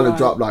 you're trying to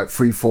drop like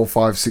 3, 4,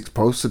 5, 6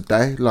 posts a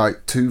day,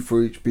 like 2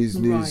 for each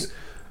business.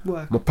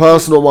 Work. My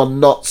personal one,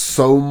 not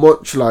so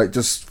much, like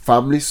just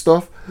family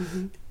stuff.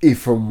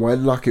 If and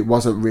when, like, it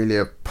wasn't really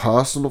a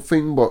personal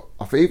thing, but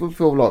I even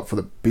feel like for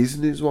the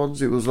business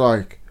ones, it was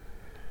like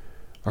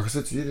I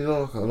said to you, you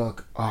know,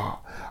 I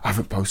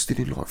haven't posted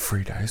in like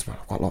 3 days, man.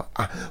 I've got like,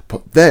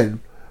 but then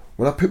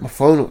when I picked my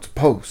phone up to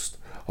post,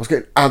 I was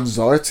getting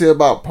anxiety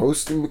about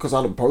posting because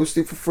I hadn't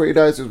posted for 3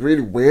 days. It was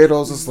really weird. I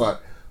was just like, I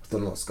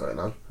don't know what's going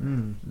on.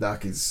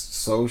 Like, it's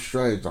so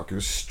strange. Like, it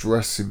was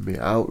stressing me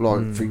out.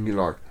 Like, thinking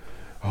like,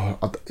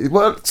 it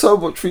wasn't so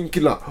much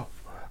thinking like,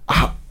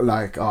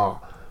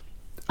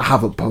 I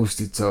haven't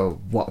posted,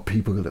 so what are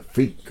people gonna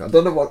think? I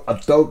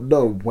don't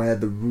know where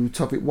the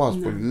root of it was,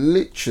 but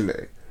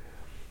literally,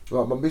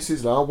 like, my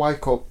missus now, I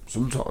wake up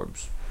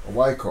sometimes. I'll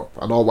wake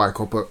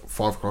up at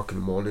 5 o'clock in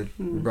the morning,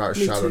 without a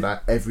shadow of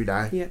that, every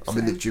day. Yep, I'm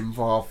in the gym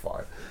for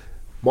 5:30.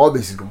 My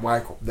missus can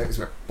wake up next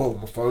minute, boom,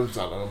 my phone's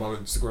on and I'm on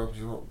Instagram.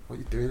 She's like, what are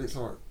you doing? It's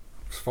like,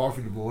 it's 5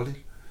 in the morning.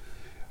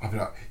 I'll be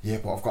like, yeah,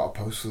 but I've got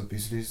to post for the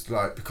business,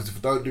 like, because if I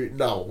don't do it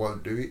now, I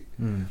won't do it.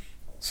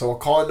 So I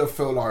kind of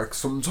feel like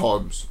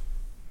sometimes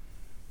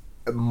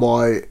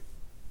my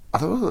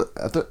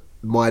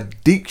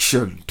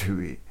addiction to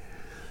it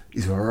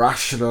is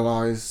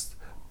rationalised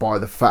by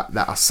the fact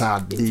that I say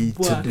I need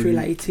to do it.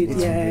 Related,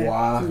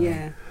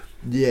 Yeah.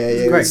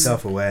 It's great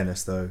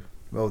self-awareness, though.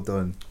 Well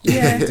done.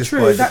 Yeah, just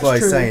true. That's true.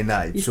 Saying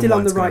that, you're still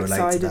on the right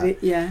side of it.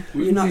 Yeah,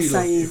 you're not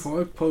saying. If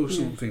I post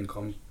something,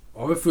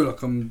 I feel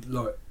like I'm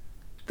like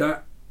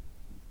that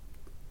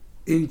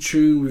in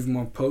tune with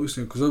my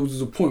posting, because there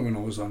was a point when I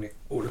was on it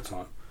all the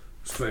time.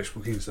 It's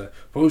Facebook, Insta,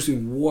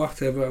 posting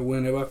whatever,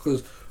 whenever,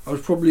 because I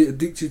was probably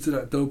addicted to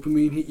that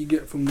dopamine hit you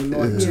get from the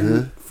likes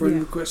and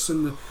friend requests,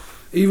 and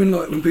even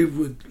like when people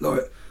would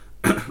like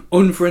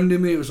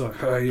unfriending me, it was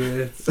like,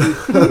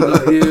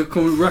 oh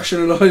come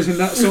rationalising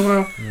that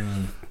somehow.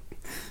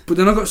 But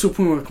then I got to a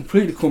point where I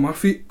completely come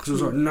off it, because I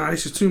was like, nah,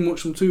 this is too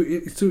much.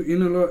 It's too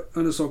inner, like,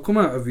 and so I come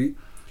out of it,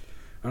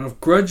 and I've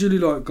gradually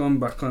like gone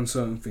back on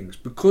certain things,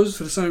 because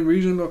for the same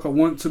reason, like, I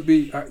want to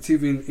be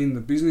active in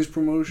the business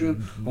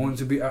promotion. I want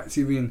to be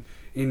active in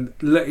in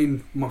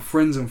letting my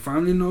friends and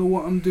family know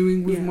what I'm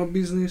doing with my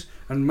business.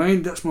 And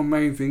that's my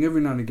main thing.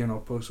 Every now and again I'll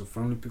post a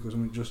family because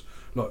I'm just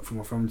like for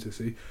my family to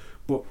see.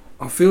 But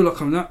I feel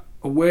like I'm not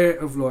aware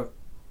of like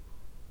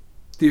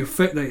the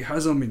effect that it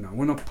has on me now.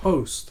 When I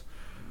post,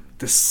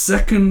 the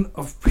second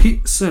I've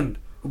hit send,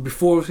 or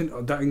before I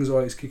think that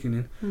anxiety is kicking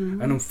in,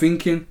 and I'm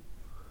thinking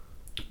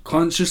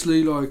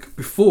consciously, like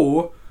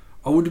before,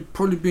 I would have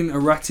probably been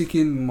erratic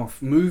in my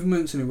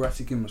movements and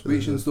erratic in my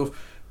speech and stuff,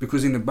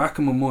 because in the back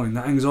of my mind,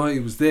 that anxiety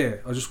was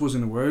there. I just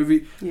wasn't aware of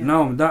it. Yeah.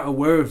 Now I'm that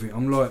aware of it.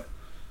 I'm like,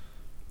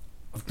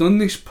 I've done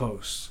this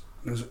post.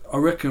 I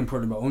reckon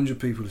probably about 100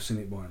 people have seen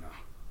it by now.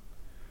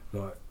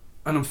 Like,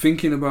 and I'm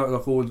thinking about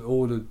like all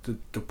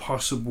the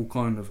possible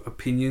kind of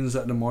opinions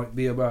that there might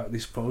be about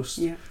this post,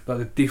 like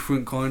the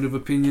different kind of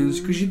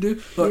opinions, because you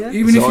do like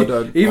even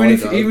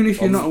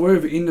if you're not aware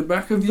of it, in the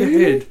back of your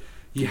head,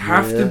 you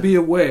have to be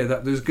aware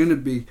that there's going to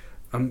be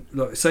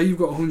like say you've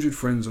got 100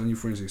 friends on your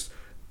friends list,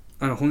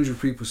 and 100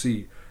 people see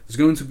it. There's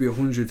going to be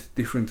 100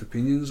 different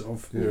opinions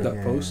of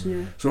that post.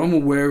 Yeah. So I'm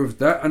aware of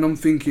that, and I'm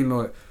thinking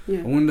like,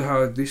 I wonder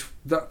how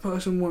that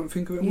person won't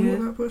think of it. I wonder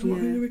what that person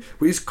might think of it.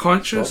 But it's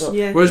conscious,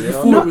 whereas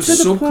before it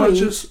was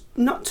subconscious.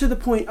 Not to the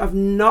point of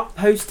not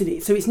posting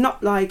it. So it's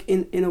not like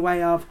in a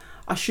way of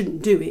I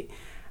shouldn't do it.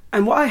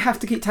 And what I have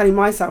to keep telling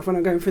myself when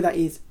I'm going through that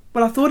is,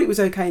 well, I thought it was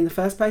okay in the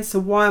first place, so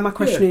why am I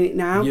questioning it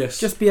now? Yes.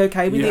 Just be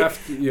okay with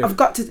it. I've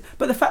got to,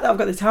 but the fact that I've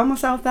got to tell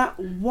myself that,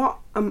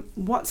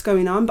 what's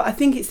going on? But I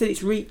think it's that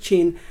it's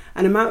reaching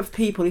an amount of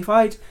people. If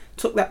I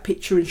took that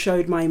picture and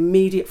showed my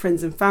immediate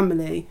friends and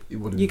family,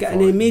 you get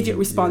an immediate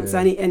response,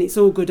 and it's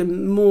all good.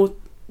 And more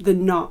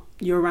than not,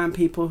 you're around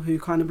people who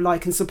kind of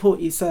like and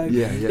support you, so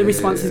the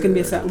response is going to be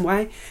a certain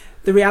way.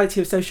 The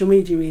reality of social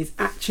media is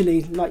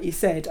actually, like you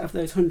said, of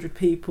those 100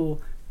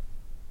 people,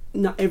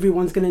 not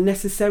everyone's going to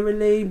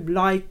necessarily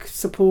like,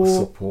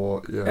 support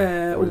or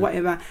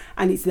whatever,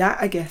 and it's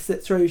that, I guess,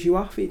 that throws you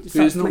off. It's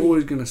not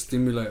always going to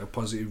stimulate a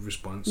positive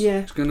response.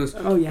 It's going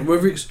to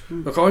whether it's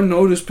like, I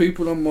know there's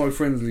people on my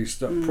friends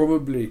list that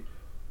probably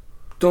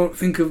don't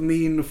think of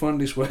me in the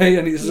fondest way,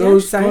 and it's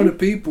those kind of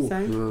people.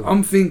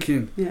 I'm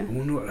thinking, I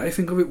wonder what they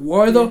think of it.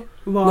 Why though?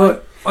 Why?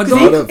 Like, I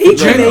don't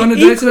on a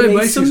day-to-day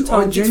basis.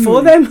 Sometimes it's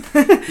for them.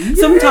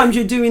 Sometimes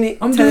you're doing it.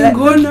 I'm doing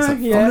good.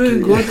 I'm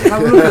doing good.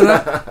 Have a look at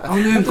that.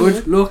 I'm doing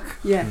good. Look.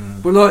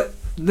 But like,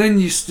 then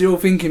you're still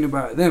thinking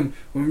about them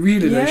when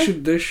really they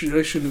shouldn't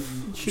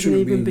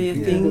even be a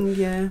thing.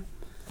 Yeah.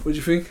 What do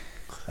you think?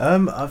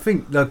 I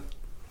think like,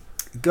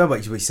 going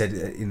back to what you said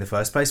in the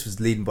first place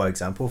was leading by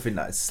example. I think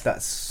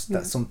that's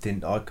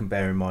something I can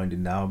bear in mind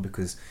now,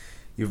 because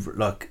you've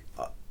like,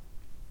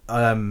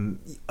 my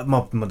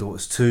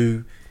daughter's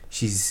 2.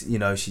 She's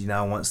she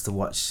now wants to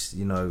watch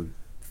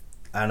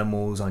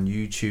animals on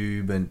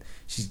YouTube, and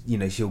she's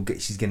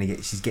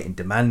getting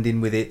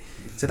demanding with it.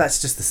 So that's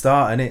just the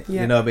start, isn't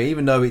it? But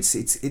even though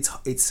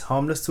it's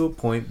harmless to a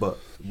point, but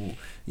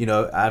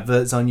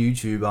adverts on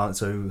YouTube aren't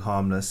so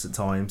harmless at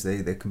times.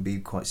 They can be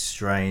quite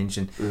strange,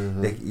 and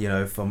they,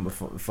 if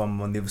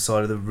I'm on the other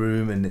side of the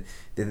room and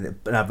an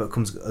advert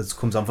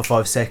comes on for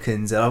 5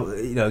 seconds,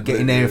 and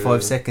getting there in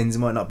 5 seconds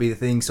might not be the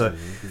thing. So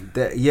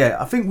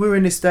I think we're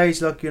in this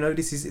stage, like,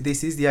 this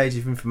is the age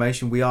of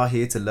information. We are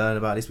here to learn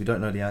about this. We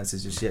don't know the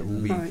answers just yet.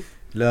 We'll be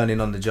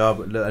learning on the job,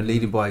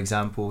 leading by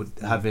example,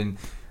 having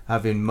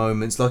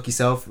moments like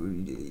yourself.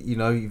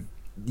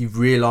 You've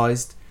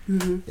realised.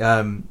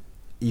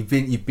 You've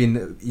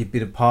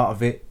been a part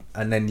of it,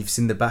 and then you've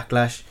seen the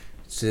backlash.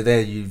 So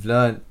there, you've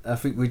learned. I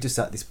think we're just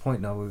at this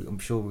point now. I'm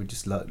sure we're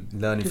just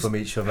learning from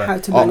each other. I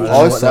say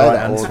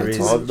that all the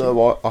time.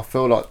 No, I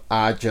feel like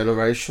our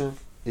generation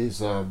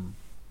is. I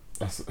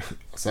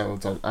say all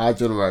the time. Our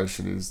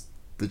generation is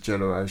the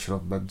generation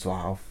of mental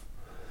health,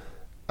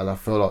 and I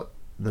feel like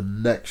the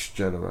next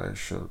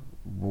generation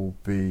will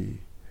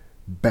be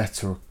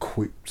better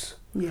equipped.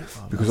 Yeah,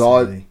 because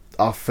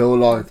I feel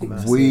like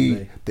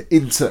the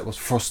internet was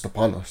thrust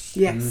upon us.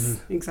 Yes,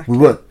 exactly.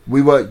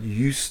 We weren't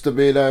used to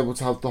being able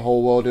to have the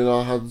whole world in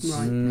our hands.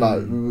 Right.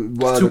 Like, we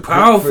weren't too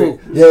powerful.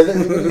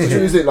 It's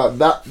usually like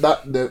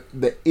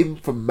the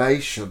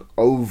information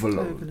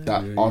overload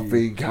that I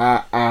think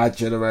our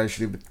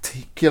generation in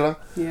particular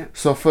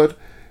suffered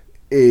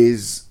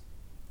is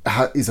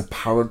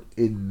apparent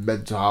in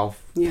mental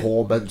health,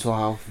 poor mental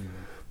health.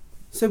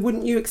 So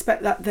wouldn't you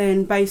expect that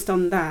then, based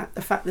on that,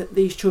 the fact that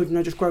these children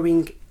are just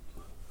growing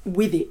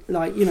with it,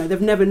 like,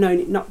 they've never known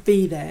it not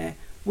be there,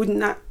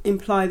 wouldn't that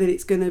imply that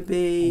it's going to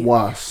be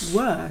worse?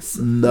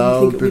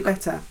 No, you think it'll be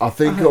better? I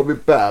think it'll be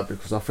better,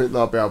 because I think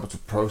they'll be able to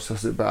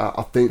process it better.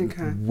 I think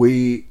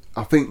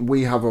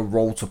we have a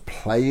role to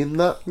play in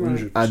that,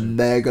 and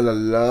they're going to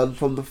learn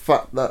from the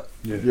fact that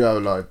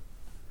like,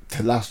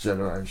 the last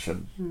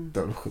generation,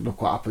 don't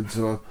look what happened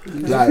to them.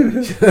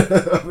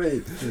 I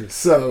mean,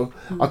 so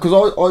because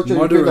I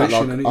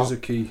moderation think that, is a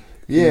key.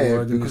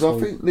 Yeah, because I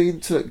think the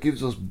internet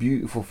gives us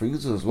beautiful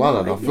things as well,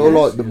 and I feel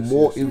like the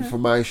more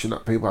information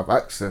that people have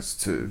access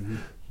to,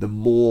 the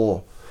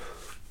more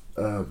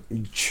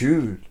in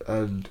tune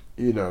and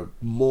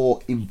more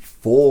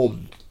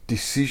informed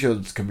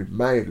decisions can be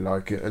made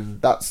like it,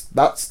 and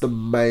that's the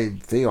main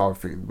thing I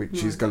think,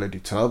 which is going to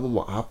determine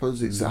what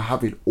happens. It's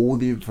having all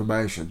the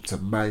information to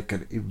make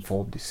an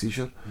informed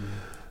decision.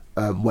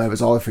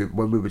 Whereas I think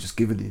when we were just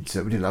given the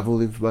internet, we didn't have all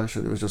the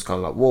information. It was just kind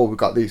of like, whoa, we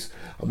got this.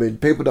 I mean,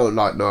 people don't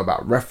know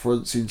about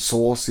referencing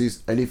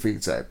sources,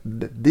 anything. So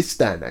this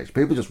day and age,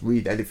 people just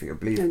read anything and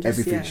believe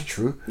everything's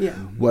true.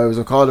 Whereas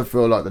I kind of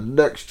feel like the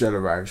next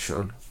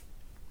generation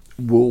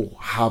will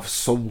have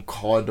some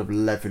kind of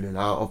leveling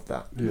out of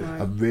that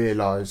and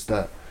realise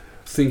that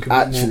think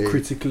about it more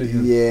critically.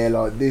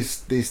 Like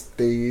this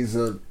thing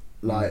isn't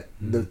like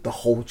the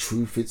whole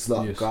truth. It's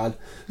not God.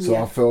 So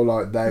I feel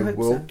like they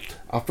will. So.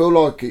 I feel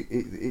like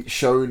it's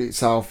showing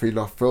itself in.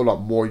 I feel like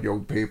more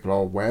young people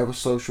are aware of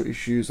social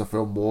issues. I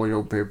feel more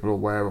young people are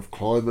aware of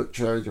climate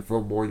change. I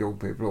feel more young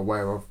people are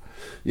aware of,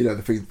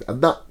 the things,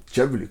 and that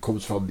generally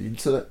comes from the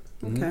internet.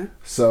 Okay.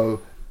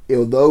 So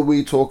although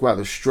we talk about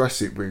the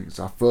stress it brings,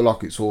 I feel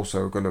like it's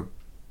also going to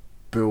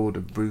build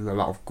and bring a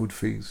lot of good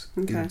things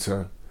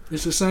into.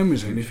 It's the same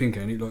as anything,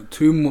 like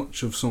too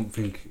much of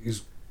something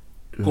is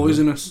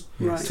poisonous.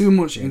 Right. Too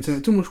much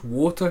internet, too much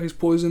water is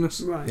poisonous.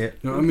 Right. You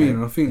know what I mean?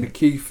 And I think the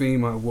key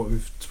theme out of what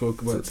we've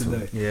spoke about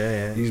today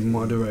is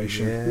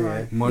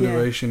moderation.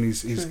 Moderation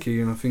is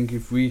key, and I think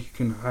if we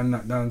can hand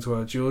that down to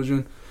our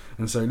children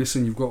and say,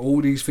 listen, you've got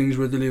all these things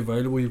readily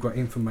available, you've got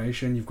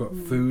information, you've got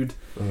food,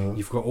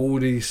 you've got all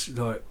these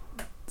like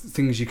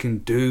things you can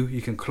do,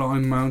 you can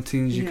climb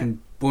mountains, you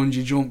can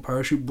bungee jump,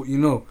 parachute, but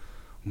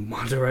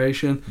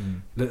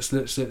moderation.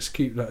 Let's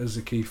keep that as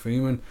a key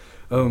theme.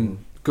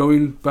 And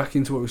going back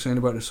into what we were saying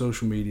about the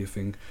social media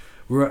thing,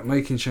 we're at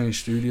Making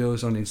Change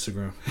Studios on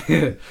Instagram.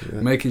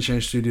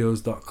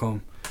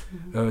 makingchangestudios.com.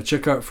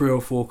 Check out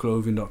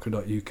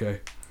 304clothing.co.uk.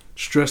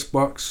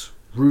 Stressbox,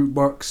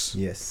 Rootbox.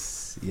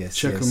 Yes.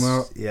 Check them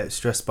out. Yeah,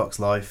 Stressbox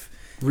Life.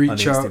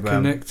 Reach out,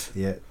 connect.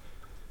 Yeah.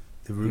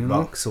 The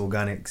Rootbox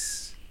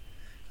Organics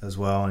as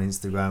well on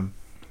Instagram.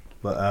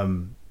 But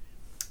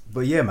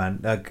yeah, man,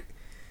 like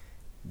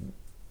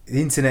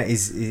the internet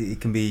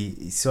it can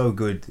be so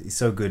good,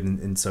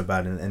 and so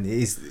bad, and it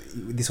is.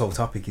 This whole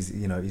topic is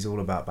is all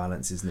about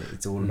balance, isn't it?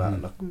 It's all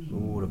about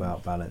all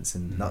about balance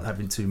and not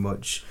having too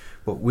much.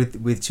 But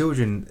with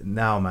children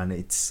now, man,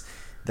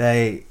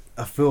 I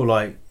feel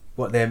like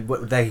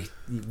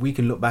we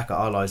can look back at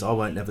our lives. I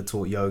won't never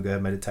taught yoga,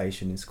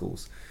 meditation in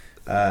schools,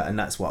 and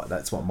that's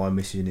what my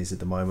mission is at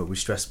the moment with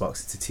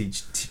Stressbox, to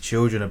teach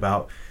children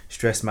about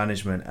stress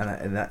management,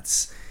 and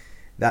that's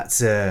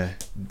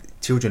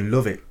children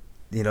love it.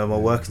 My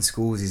work in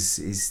schools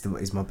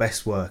is my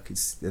best work.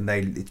 It's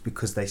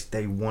because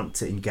they want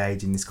to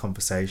engage in this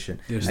conversation,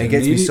 and it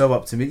gets me so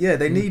up to me. Yeah,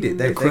 they need it.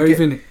 They're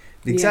craving it.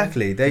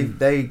 Exactly.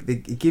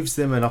 It gives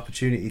them an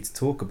opportunity to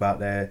talk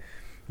about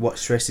what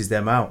stresses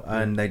them out,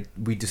 and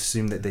we just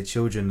assume that they're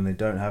children and they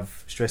don't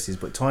have stresses.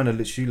 But tying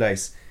a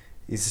shoelace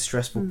is a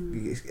stressful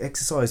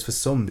exercise for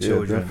some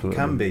children. It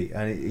can be,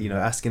 and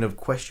asking a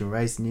question,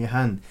 raising your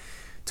hand,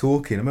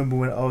 talking. I remember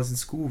when I was in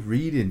school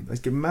reading, I was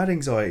getting mad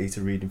anxiety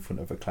to read in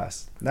front of a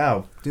class.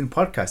 Now doing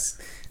podcasts,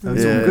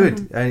 it's all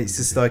good, and it's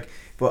just like,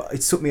 but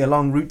it took me a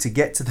long route to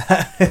get to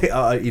that.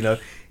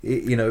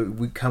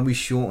 Can we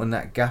shorten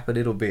that gap a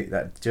little bit,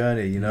 that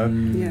journey?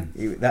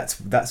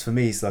 That's for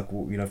me. It's like,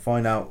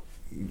 find out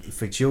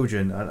for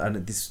children,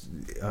 and this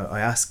I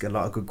ask a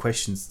lot of good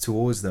questions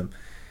towards them,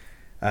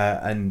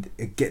 and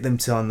get them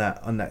to on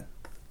that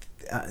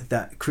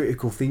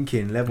critical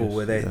thinking level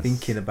where they're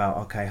thinking about,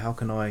 okay, how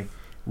can I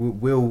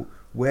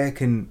where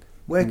can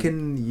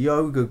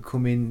yoga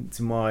come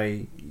into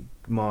my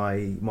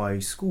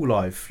school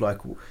life? Like,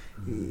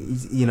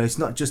 it's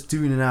not just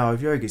doing an hour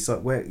of yoga. It's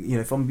like, where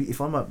if I'm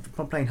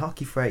playing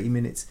hockey for 80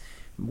 minutes,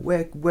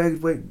 where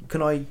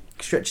can I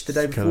stretch the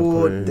day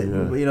before?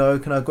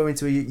 Can I go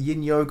into a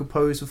yin yoga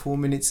pose for 4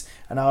 minutes,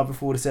 an hour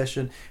before the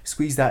session,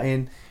 squeeze that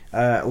in,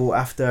 or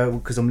after,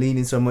 because I'm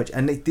leaning so much.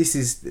 And this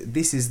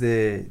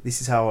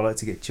is how I like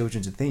to get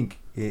children to think,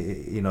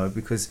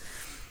 because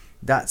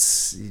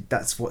that's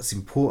what's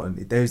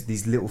important. There's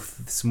these little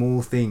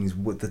small things,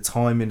 with the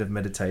timing of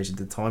meditation,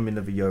 the timing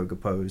of a yoga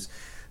pose,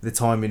 the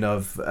timing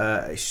of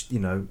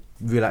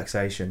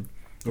relaxation,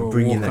 or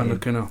walk on the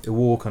canal. A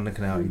walk on the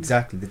canal,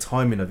 exactly. The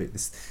timing of it.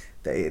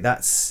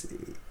 That's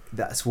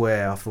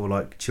where I feel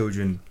like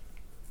children.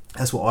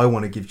 That's what I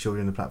want to give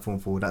children the platform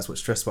for. That's what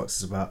Stressbox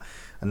is about,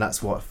 and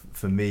that's what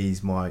for me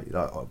is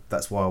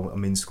that's why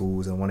I'm in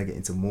schools, and I want to get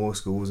into more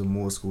schools,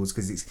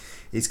 because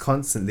it's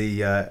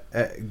constantly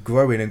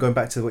growing. And going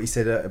back to what you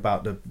said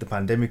about the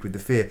pandemic with the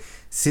fear,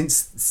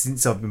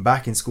 since I've been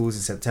back in schools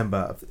in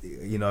September,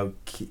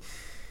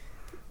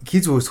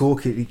 kids were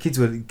talking.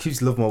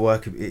 Kids love my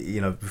work,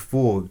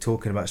 before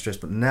talking about stress,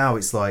 but now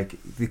it's like,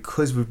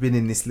 because we've been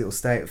in this little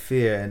state of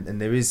fear, and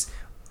there is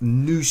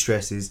new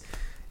stresses.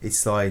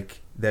 It's like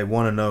they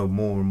want to know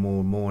more and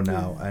more and more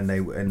now, and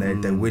they're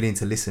willing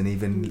to listen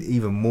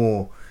even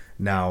more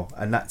now,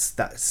 and that's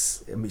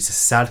it's a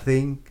sad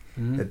thing.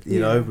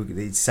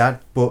 It's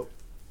sad, but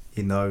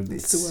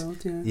it's the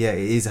world. It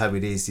is how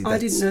it is. I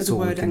didn't know the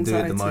word anxiety. Do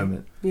at the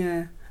moment.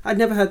 I'd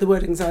never heard the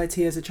word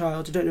anxiety as a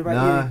child. I don't know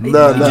about you. It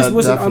No, just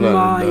wasn't on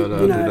my,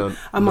 no,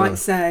 I might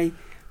say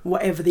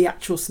whatever the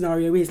actual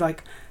scenario is,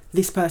 like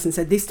this person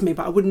said this to me,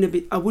 but I wouldn't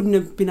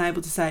have been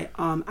able to say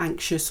I'm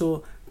anxious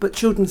but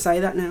children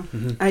say that now.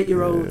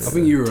 8-year-olds. I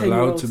think you were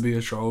allowed to be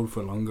a child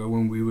for longer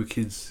when we were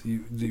kids.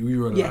 We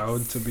were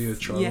allowed to be a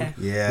child.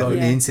 Yeah, the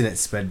internet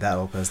spread that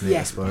up, hasn't it?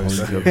 I suppose.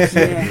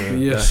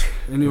 Yes.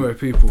 Anyway,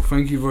 people,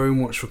 thank you very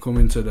much for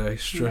coming today.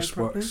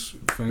 Stressbox.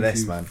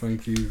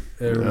 Thank you,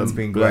 Aaron. It's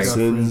been great.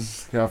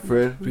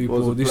 Catherine.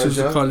 People, this is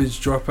the College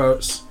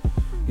Dropouts.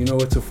 You know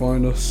where to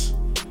find us.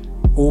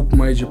 All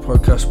major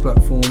podcast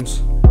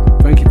platforms.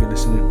 Thank you for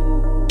listening.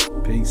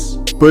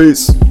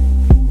 Peace.